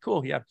months. I'm like,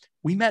 cool. Yeah.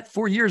 We met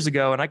 4 years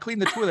ago and I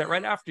cleaned the toilet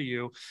right after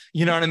you.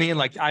 You know what I mean?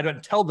 Like, I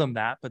don't tell them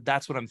that, but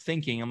that's what I'm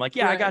thinking. I'm like,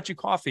 yeah, right. I got you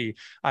coffee.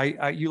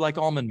 You like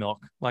almond milk.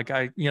 Like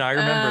I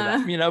remember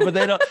that, but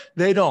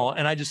they don't.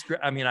 And I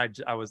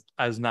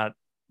was not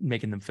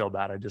making them feel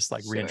bad. I just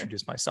like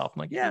reintroduced myself. I'm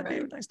like, yeah,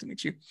 David, nice to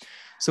meet you.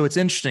 So it's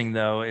interesting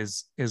though,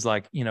 is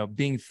like,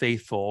 being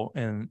faithful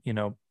and,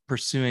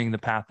 pursuing the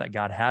path that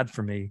God had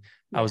for me.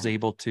 Yeah. I was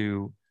able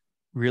to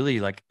really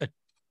like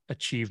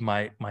achieve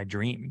my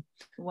dream.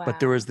 Wow. But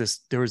there was this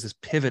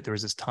pivot. There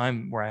was this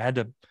time where I had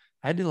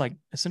to like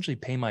essentially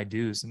pay my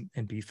dues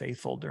and be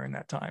faithful during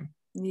that time.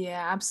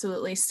 Yeah,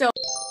 absolutely. So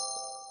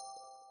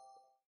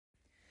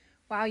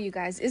wow, you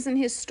guys, isn't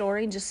his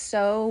story just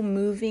so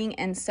moving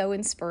and so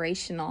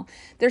inspirational?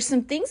 There's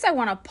some things I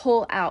want to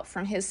pull out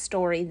from his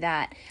story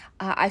that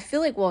I feel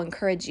like will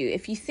encourage you.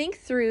 If you think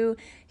through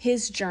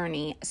his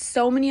journey,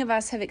 so many of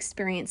us have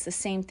experienced the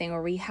same thing,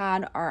 where we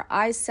had our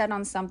eyes set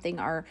on something,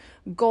 our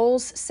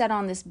goals set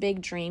on this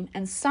big dream,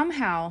 and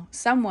somehow,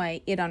 some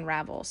way, it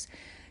unravels.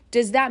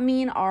 Does that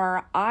mean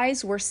our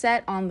eyes were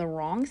set on the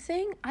wrong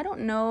thing? I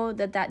don't know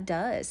that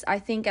does. I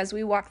think as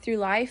we walk through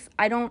life,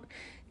 I don't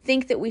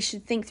think that we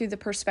should think through the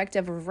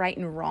perspective of right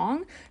and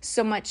wrong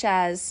so much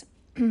as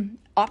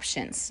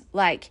options.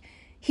 Like,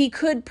 he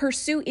could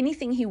pursue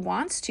anything he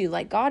wants to.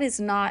 Like, God's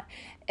not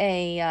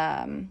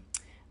a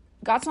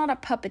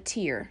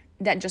puppeteer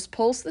that just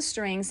pulls the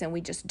strings and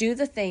we just do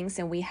the things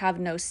and we have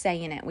no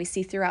say in it. We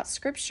see throughout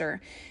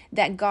Scripture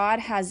that God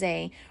has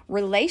a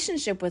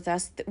relationship with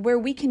us where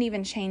we can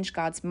even change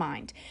God's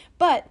mind.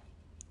 But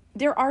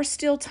there are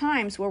still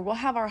times where we'll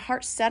have our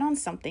heart set on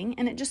something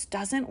and it just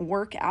doesn't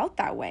work out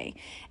that way.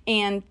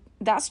 And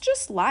that's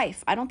just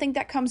life. I don't think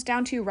that comes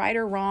down to right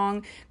or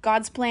wrong,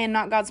 God's plan,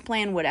 not God's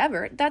plan,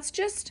 whatever. That's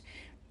just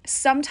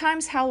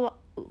sometimes how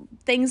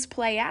things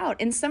play out.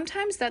 And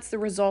sometimes that's the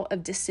result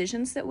of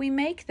decisions that we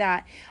make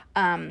that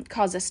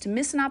cause us to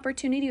miss an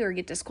opportunity or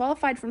get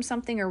disqualified from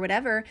something or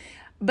whatever.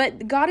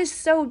 But God is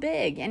so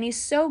big and he's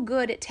so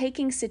good at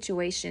taking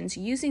situations,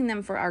 using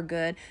them for our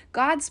good.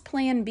 God's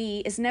plan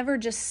B is never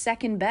just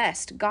second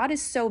best. God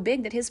is so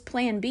big that his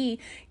plan B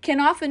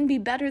can often be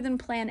better than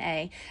plan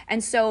A.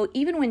 And so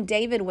even when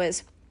David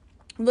was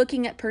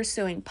looking at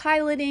pursuing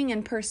piloting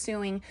and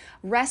pursuing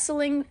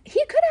wrestling,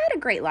 he could have had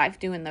a great life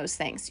doing those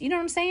things. You know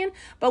what I'm saying?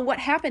 But what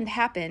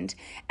happened.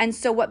 And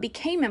so what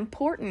became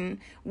important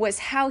was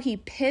how he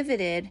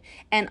pivoted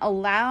and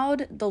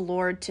allowed the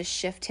Lord to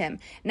shift him.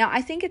 Now,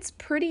 I think it's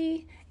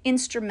pretty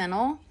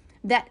instrumental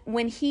that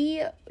when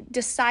he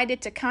decided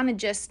to kind of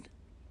just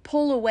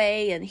pull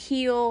away and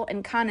heal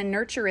and kind of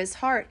nurture his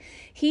heart,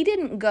 he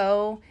didn't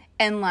go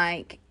and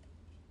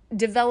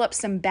develop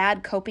some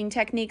bad coping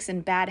techniques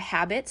and bad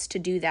habits to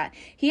do that.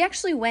 He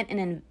actually went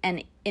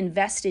and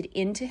invested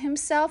into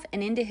himself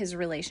and into his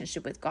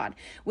relationship with God,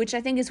 which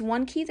I think is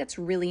one key that's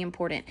really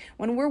important.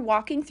 When we're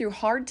walking through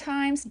hard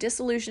times,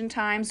 disillusioned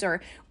times,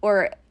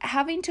 or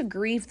having to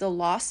grieve the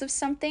loss of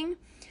something,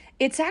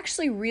 it's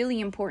actually really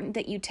important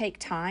that you take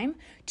time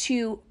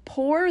to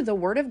pour the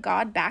Word of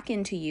God back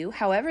into you,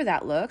 however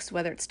that looks,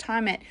 whether it's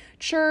time at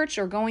church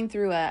or going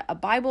through a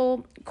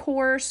Bible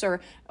course or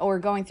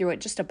going through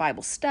just a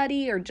Bible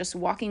study or just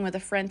walking with a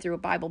friend through a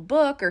Bible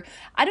book, or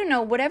I don't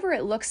know, whatever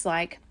it looks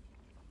like.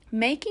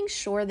 Making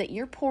sure that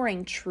you're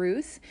pouring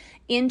truth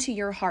into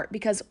your heart,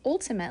 because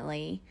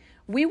ultimately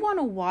we want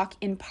to walk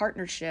in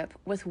partnership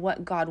with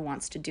what God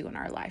wants to do in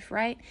our life,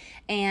 right?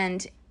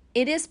 And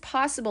it is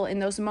possible in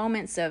those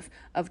moments of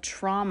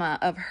trauma,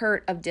 of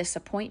hurt, of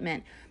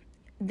disappointment,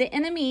 the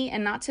enemy,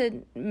 and not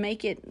to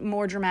make it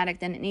more dramatic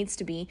than it needs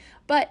to be,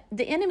 but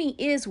the enemy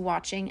is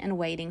watching and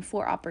waiting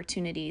for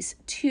opportunities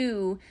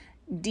to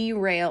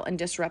derail and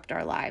disrupt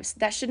our lives.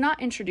 That should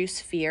not introduce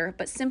fear,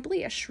 but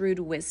simply a shrewd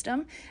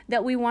wisdom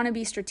that we want to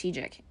be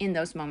strategic in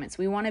those moments.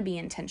 We want to be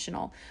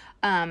intentional.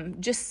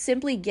 Just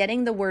simply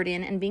getting the word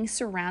in and being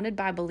surrounded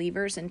by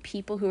believers and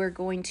people who are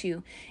going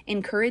to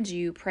encourage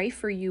you, pray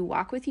for you,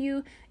 walk with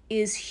you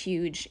is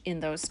huge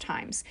in those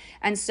times.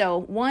 And so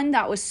one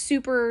that was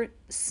super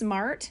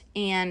smart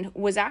and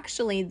was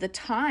actually the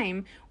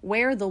time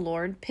where the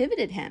Lord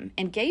pivoted him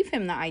and gave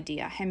him the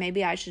idea, hey,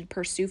 maybe I should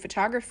pursue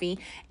photography.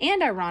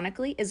 And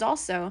ironically is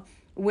also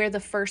where the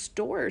first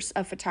doors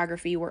of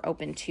photography were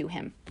opened to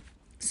him.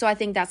 So I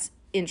think that's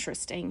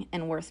interesting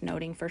and worth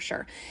noting for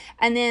sure.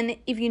 And then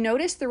if you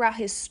notice throughout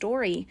his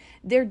story,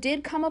 there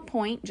did come a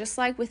point, just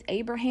like with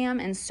Abraham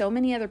and so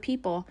many other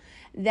people,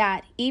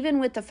 that even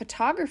with the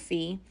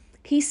photography,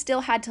 he still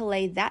had to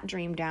lay that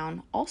dream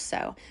down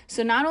also.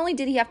 So not only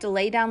did he have to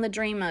lay down the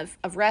dream of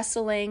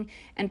wrestling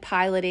and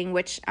piloting,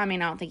 which, I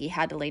don't think he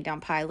had to lay down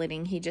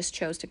piloting. He just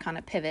chose to kind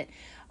of pivot.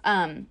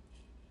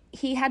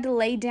 He had to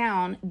lay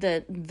down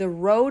the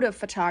road of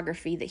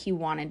photography that he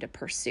wanted to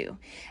pursue.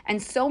 And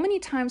so many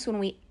times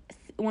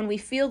when we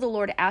feel the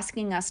Lord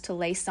asking us to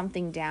lay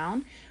something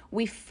down,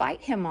 we fight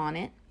him on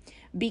it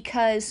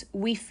because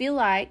we feel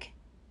like,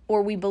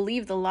 or we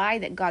believe the lie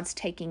that God's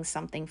taking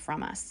something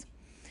from us.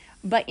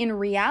 But in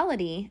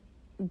reality,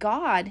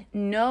 God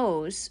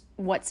knows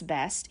what's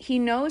best. He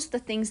knows the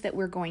things that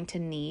we're going to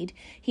need.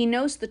 He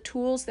knows the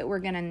tools that we're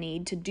going to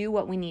need to do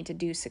what we need to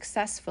do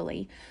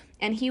successfully.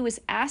 And he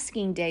was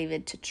asking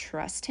David to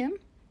trust him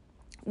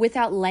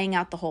without laying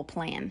out the whole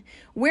plan.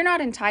 We're not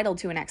entitled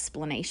to an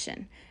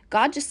explanation.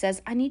 God just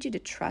says, I need you to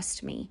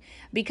trust me.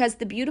 Because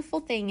the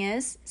beautiful thing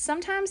is,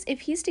 sometimes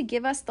if he's to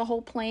give us the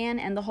whole plan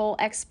and the whole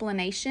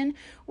explanation,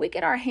 we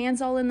get our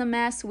hands all in the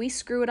mess. We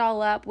screw it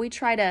all up. We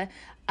try to,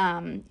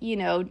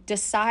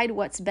 decide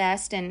what's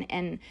best.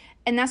 And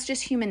that's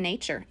just human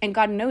nature. And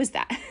God knows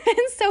that.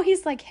 And so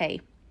he's like,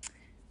 hey,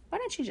 why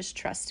don't you just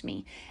trust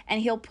me?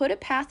 And he'll put a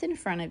path in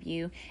front of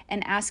you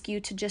and ask you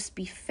to just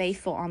be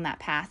faithful on that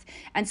path.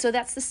 And so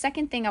that's the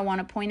second thing I want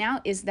to point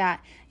out, is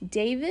that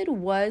David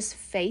was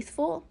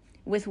faithful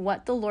with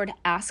what the Lord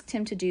asked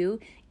him to do,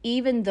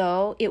 even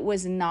though it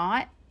was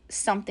not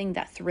something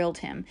that thrilled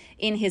him.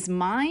 In his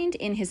mind,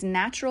 in his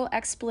natural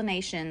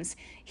explanations,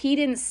 he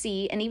didn't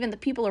see, and even the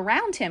people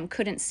around him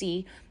couldn't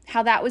see,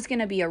 how that was going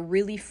to be a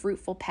really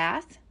fruitful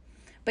path.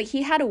 But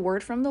he had a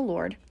word from the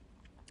Lord.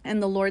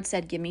 And the Lord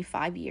said, give me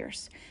 5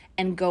 years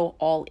and go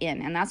all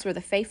in. And that's where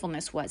the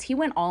faithfulness was. He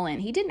went all in.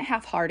 He didn't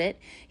half-heart it.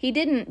 He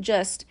didn't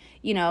just,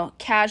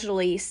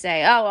 casually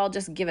say, oh, I'll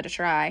just give it a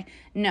try.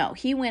 No,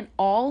 he went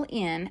all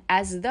in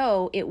as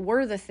though it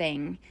were the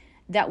thing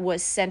that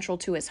was central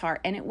to his heart.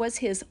 And it was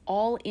his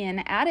all-in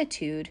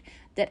attitude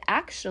that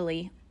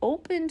actually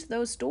opened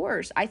those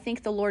doors. I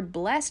think the Lord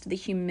blessed the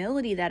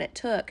humility that it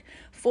took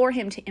for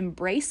him to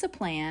embrace a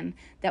plan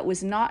that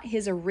was not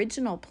his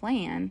original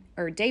plan,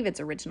 or David's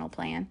original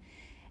plan,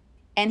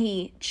 And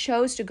he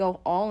chose to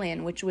go all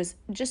in, which was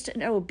just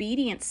an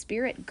obedient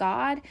spirit.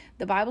 God,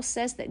 the Bible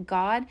says that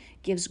God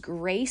gives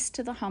grace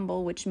to the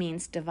humble, which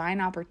means divine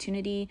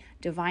opportunity,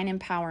 divine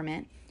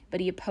empowerment, but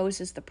he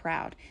opposes the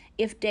proud.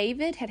 If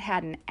David had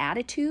had an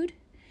attitude,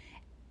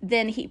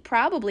 then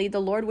the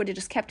Lord would have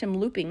just kept him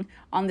looping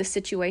on this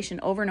situation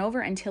over and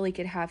over until he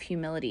could have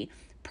humility.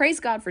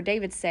 Praise God for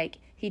David's sake.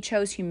 He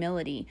chose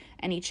humility,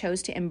 and he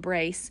chose to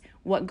embrace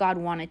what God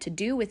wanted to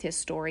do with his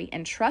story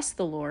and trust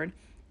the Lord.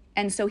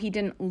 And so he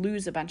didn't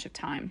lose a bunch of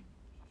time.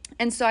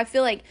 And so I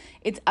feel like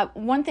it's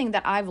one thing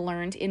that I've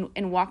learned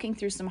in walking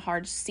through some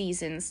hard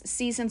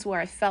seasons where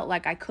I felt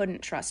like I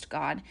couldn't trust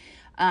God.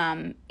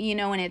 And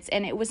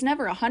it was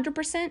never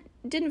 100%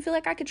 didn't feel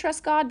like I could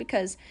trust God,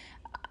 because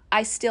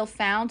I still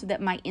found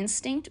that my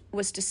instinct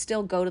was to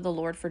still go to the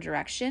Lord for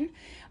direction.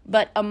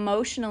 But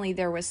emotionally,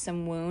 there was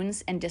some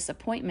wounds and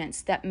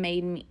disappointments that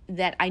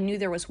I knew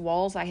there was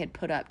walls I had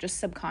put up just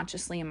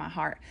subconsciously in my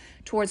heart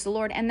towards the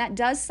Lord. And that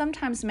does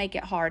sometimes make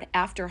it hard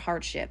after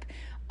hardship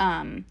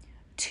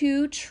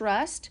to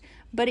trust,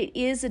 but it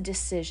is a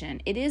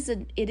decision. It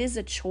is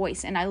a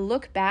choice. And I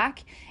look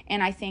back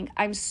and I think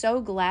I'm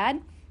so glad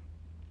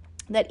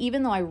that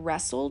even though I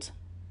wrestled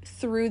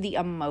through the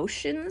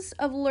emotions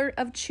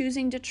of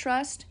choosing to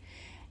trust,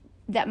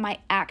 that my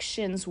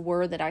actions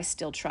were that I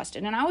still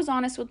trusted. And I was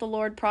honest with the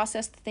Lord,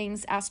 processed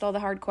things, asked all the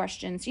hard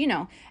questions,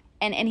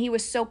 and he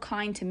was so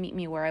kind to meet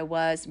me where I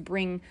was,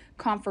 bring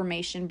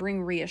confirmation,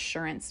 bring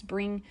reassurance,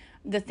 bring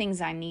the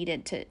things I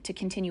needed to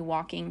continue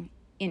walking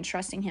in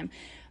trusting him.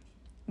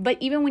 But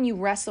even when you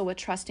wrestle with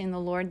trusting the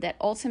Lord, that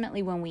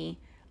ultimately when we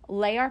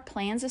lay our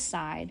plans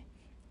aside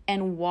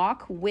and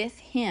walk with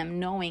him,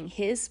 knowing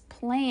his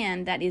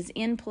plan that is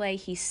in play,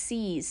 he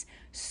sees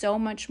so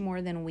much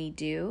more than we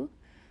do,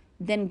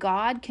 then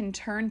God can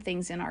turn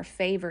things in our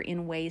favor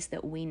in ways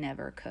that we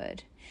never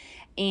could.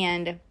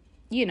 And,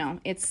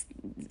 it's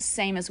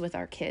same as with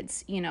our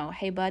kids.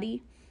 Hey,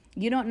 buddy,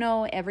 you don't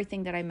know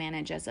everything that I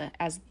manage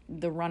as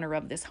the runner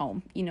of this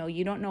home.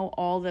 You don't know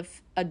all the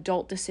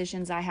adult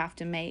decisions I have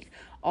to make,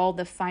 all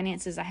the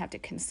finances I have to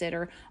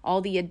consider,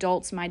 all the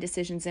adults my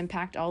decisions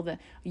impact, all the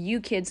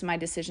you kids my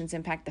decisions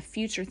impact, the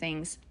future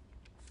things.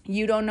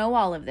 You don't know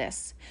all of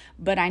this,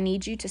 but I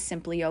need you to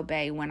simply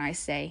obey when I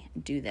say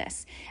do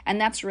this.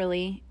 And that's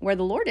really where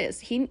the Lord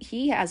is.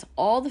 He has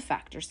all the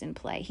factors in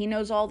play. He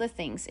knows all the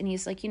things. And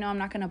he's like, I'm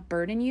not going to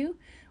burden you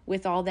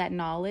with all that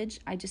knowledge.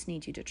 I just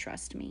need you to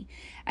trust me.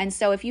 And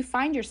so if you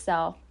find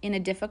yourself in a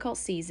difficult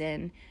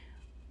season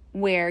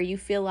where you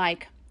feel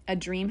like a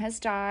dream has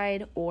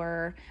died,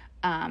 or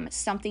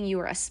something you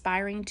were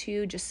aspiring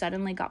to just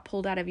suddenly got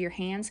pulled out of your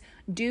hands,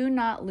 do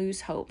not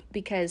lose hope,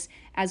 because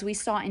as we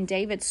saw in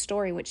David's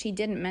story, which he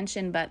didn't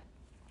mention, but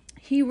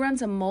he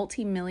runs a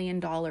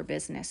multi-million-dollar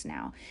business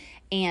now,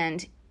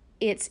 and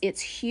it's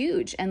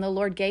huge. And the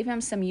Lord gave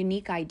him some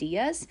unique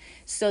ideas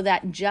so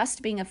that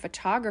just being a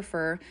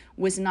photographer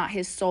was not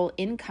his sole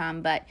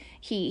income, but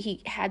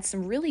he had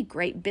some really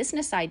great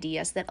business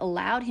ideas that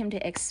allowed him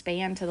to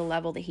expand to the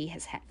level that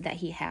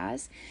he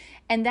has.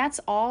 And that's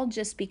all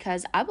just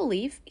because I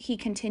believe he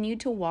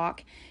continued to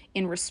walk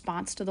in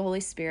response to the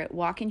Holy Spirit,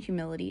 walk in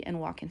humility, and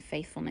walk in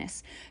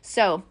faithfulness.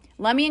 So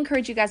let me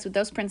encourage you guys with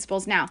those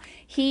principles. Now,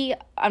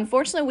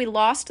 unfortunately, we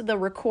lost the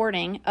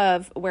recording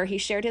of where he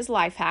shared his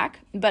life hack,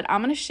 but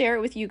I'm going to share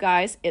it with you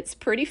guys. It's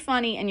pretty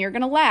funny, and you're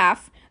going to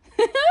laugh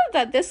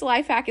that this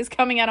life hack is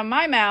coming out of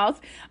my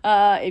mouth,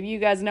 if you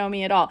guys know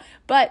me at all.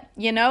 But,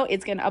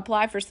 it's going to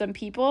apply for some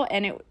people,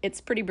 and it's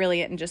pretty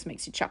brilliant and just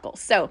makes you chuckle.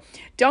 So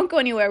don't go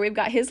anywhere. We've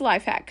got his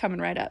life hack coming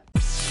right up.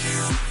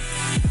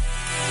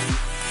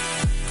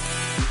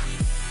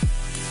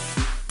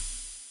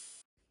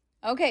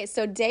 Okay,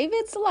 so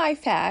David's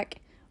life hack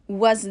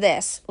was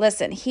this.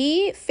 Listen,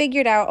 he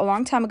figured out a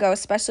long time ago,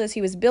 especially as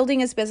he was building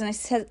his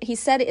business, he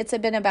said it's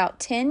been about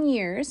 10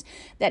 years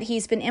that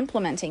he's been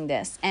implementing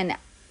this, and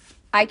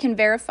I can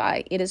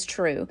verify it is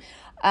true.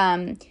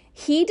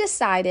 He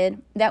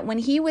decided that when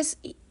he was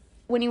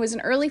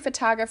an early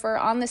photographer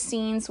on the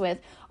scenes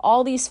with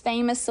all these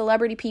famous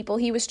celebrity people,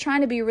 he was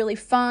trying to be really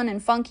fun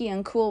and funky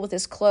and cool with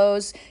his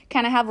clothes,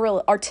 kind of have a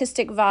real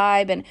artistic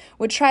vibe, and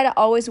would try to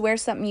always wear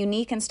something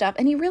unique and stuff.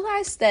 And he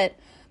realized that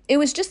it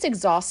was just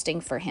exhausting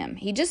for him.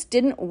 He just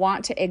didn't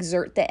want to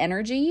exert the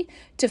energy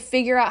to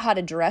figure out how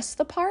to dress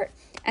the part.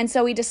 And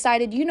so he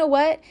decided, you know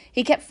what?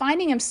 He kept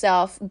finding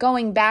himself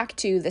going back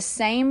to the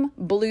same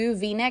blue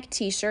V-neck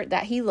t-shirt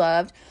that he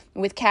loved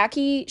with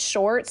khaki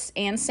shorts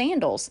and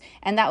sandals.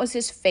 And that was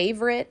his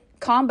favorite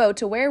combo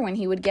to wear when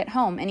he would get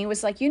home. And he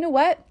was like, you know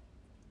what?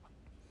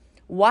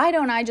 Why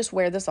don't I just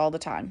wear this all the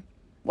time?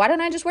 Why don't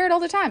I just wear it all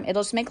the time?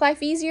 It'll just make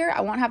life easier.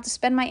 I won't have to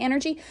spend my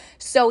energy.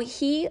 So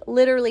he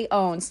literally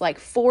owns like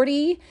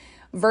 40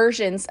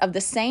 versions of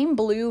the same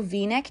blue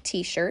V-neck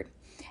t-shirt.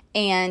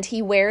 And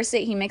he wears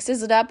it, he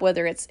mixes it up,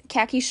 whether it's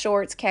khaki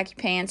shorts, khaki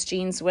pants,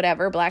 jeans,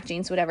 whatever, black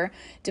jeans, whatever,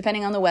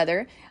 depending on the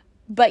weather.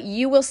 But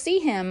you will see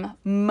him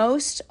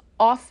most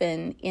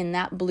often in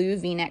that blue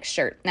V-neck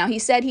shirt. Now, he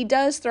said he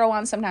does throw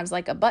on sometimes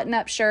like a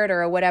button-up shirt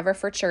or a whatever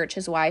for church,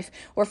 his wife,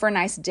 or for a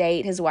nice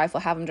date, his wife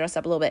will have him dress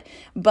up a little bit.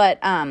 But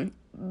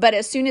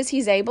as soon as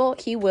he's able,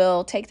 he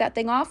will take that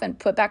thing off and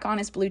put back on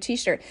his blue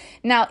t-shirt.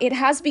 Now, it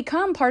has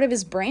become part of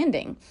his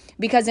branding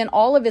because in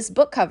all of his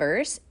book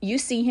covers, you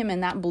see him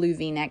in that blue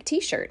V-neck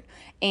t-shirt.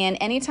 And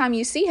anytime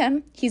you see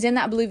him, he's in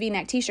that blue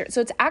V-neck t-shirt.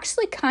 So it's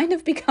actually kind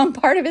of become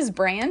part of his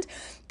brand,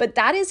 but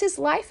that is his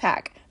life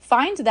hack.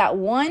 Find that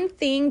one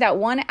thing, that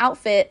one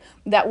outfit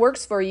that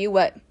works for you,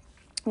 what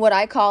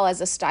I call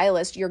as a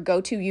stylist, your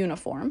go-to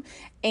uniform.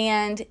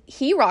 And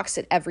he rocks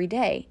it every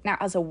day. Now,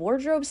 as a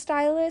wardrobe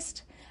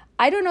stylist,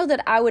 I don't know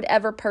that I would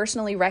ever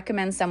personally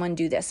recommend someone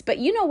do this, but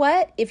you know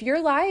what? If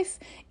your life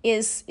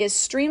is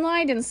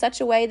streamlined in such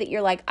a way that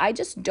you're like, I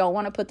just don't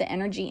want to put the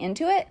energy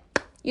into it,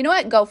 you know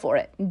what? Go for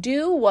it.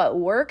 Do what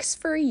works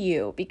for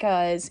you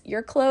because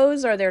your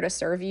clothes are there to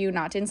serve you,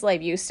 not to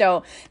enslave you.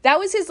 So that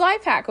was his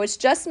life hack, which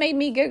just made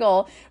me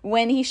giggle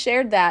when he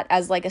shared that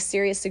as like a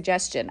serious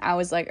suggestion. I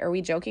was like, are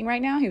we joking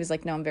right now? He was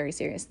like, no, I'm very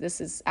serious. This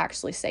has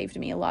actually saved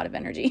me a lot of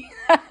energy.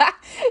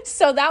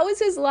 So that was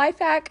his life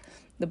hack,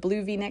 the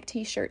blue V-neck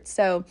t-shirt.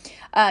 So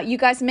you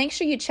guys make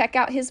sure you check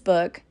out his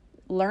book,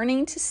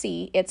 Learning to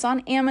See. It's on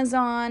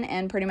Amazon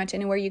and pretty much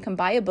anywhere you can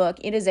buy a book.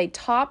 It is a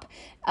top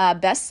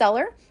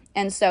bestseller.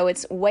 And so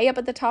it's way up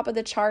at the top of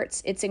the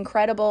charts. It's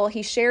incredible.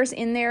 He shares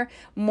in there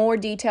more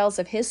details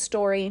of his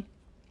story,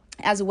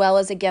 as well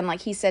as, again,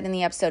 like he said in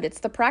the episode,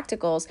 it's the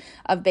practicals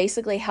of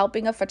basically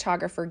helping a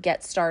photographer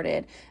get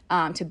started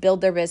to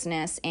build their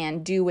business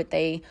and do what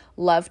they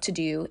love to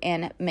do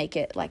and make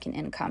it like an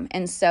income.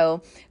 And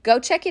so go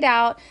check it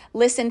out.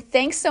 Listen,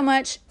 thanks so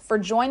much for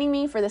joining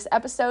me for this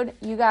episode,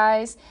 you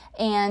guys.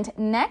 And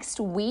next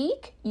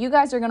week, you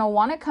guys are going to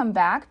want to come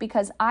back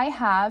because I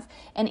have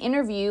an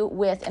interview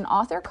with an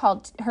author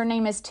her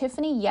name is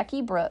Tiffany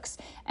Yecke Brooks,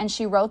 and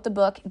she wrote the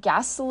book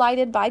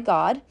Gaslighted by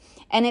God.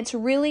 And it's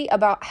really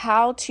about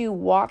how to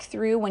walk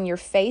through when your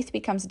faith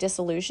becomes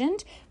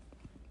disillusioned,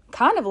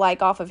 kind of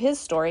like off of his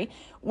story,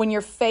 when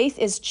your faith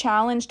is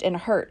challenged and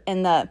hurt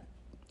and the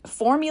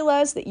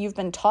formulas that you've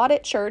been taught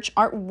at church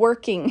aren't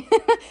working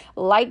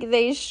like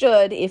they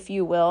should, if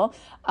you will,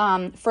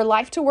 for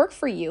life to work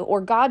for you or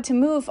God to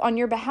move on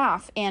your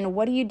behalf. And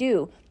what do you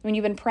do when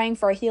you've been praying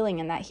for a healing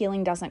and that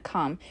healing doesn't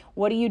come?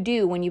 What do you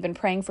do when you've been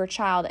praying for a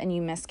child and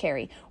you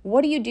miscarry?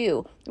 What do you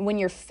do when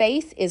your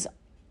faith is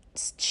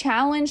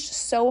challenged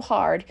so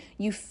hard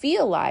you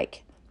feel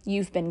like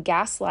you've been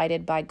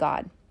gaslighted by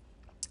God?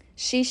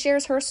 She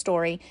shares her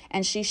story,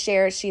 and she's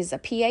a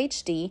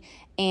PhD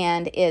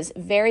and is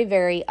very,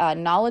 very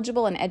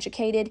knowledgeable and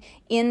educated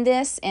in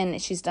this,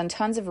 and she's done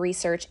tons of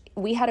research.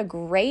 We had a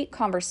great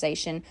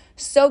conversation,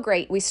 so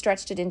great, we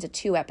stretched it into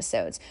 2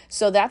 episodes.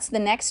 So that's the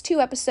next 2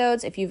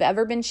 episodes. If you've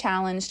ever been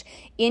challenged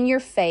in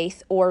your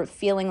faith or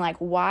feeling like,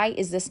 why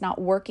is this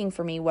not working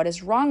for me? What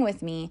is wrong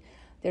with me?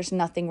 There's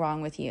nothing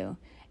wrong with you.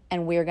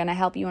 And we're going to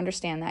help you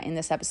understand that in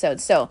this episode.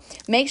 So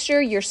make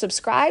sure you're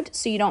subscribed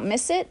so you don't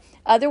miss it.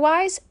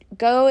 Otherwise,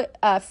 go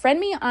friend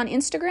me on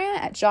Instagram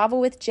at Java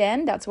with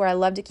Jen. That's where I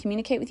love to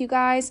communicate with you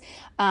guys.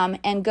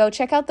 And go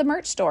check out the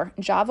merch store,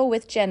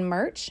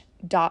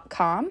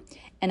 javawithjenmerch.com.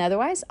 And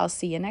otherwise, I'll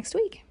see you next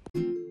week.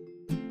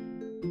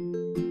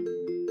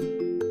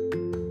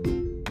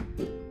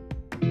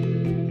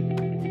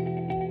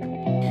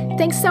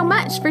 Thanks so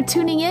much for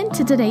tuning in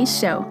to today's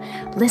show.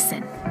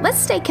 Listen, let's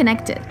stay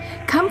connected.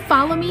 Come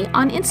follow me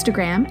on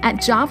Instagram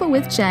at Java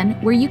with Jen,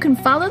 where you can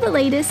follow the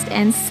latest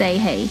and say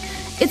hey.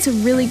 It's a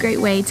really great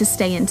way to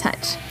stay in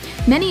touch.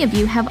 Many of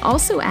you have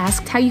also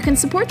asked how you can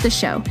support the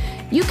show.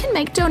 You can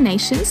make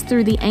donations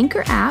through the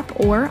Anchor app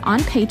or on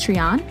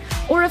Patreon,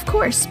 or of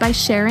course by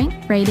sharing,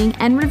 rating,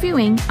 and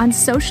reviewing on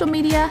social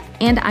media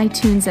and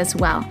iTunes as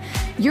well.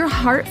 Your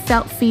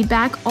heartfelt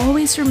feedback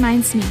always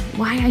reminds me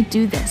why I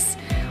do this.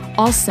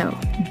 Also,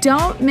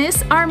 don't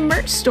miss our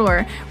merch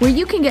store where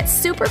you can get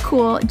super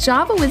cool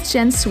Java with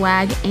Jen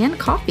swag and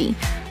coffee.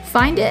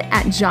 Find it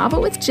at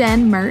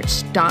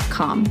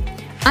javawithjenmerch.com.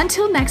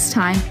 Until next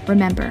time,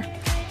 remember,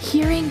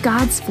 hearing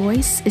God's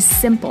voice is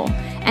simple,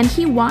 and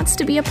He wants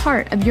to be a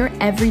part of your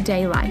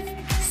everyday life.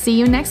 See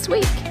you next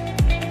week.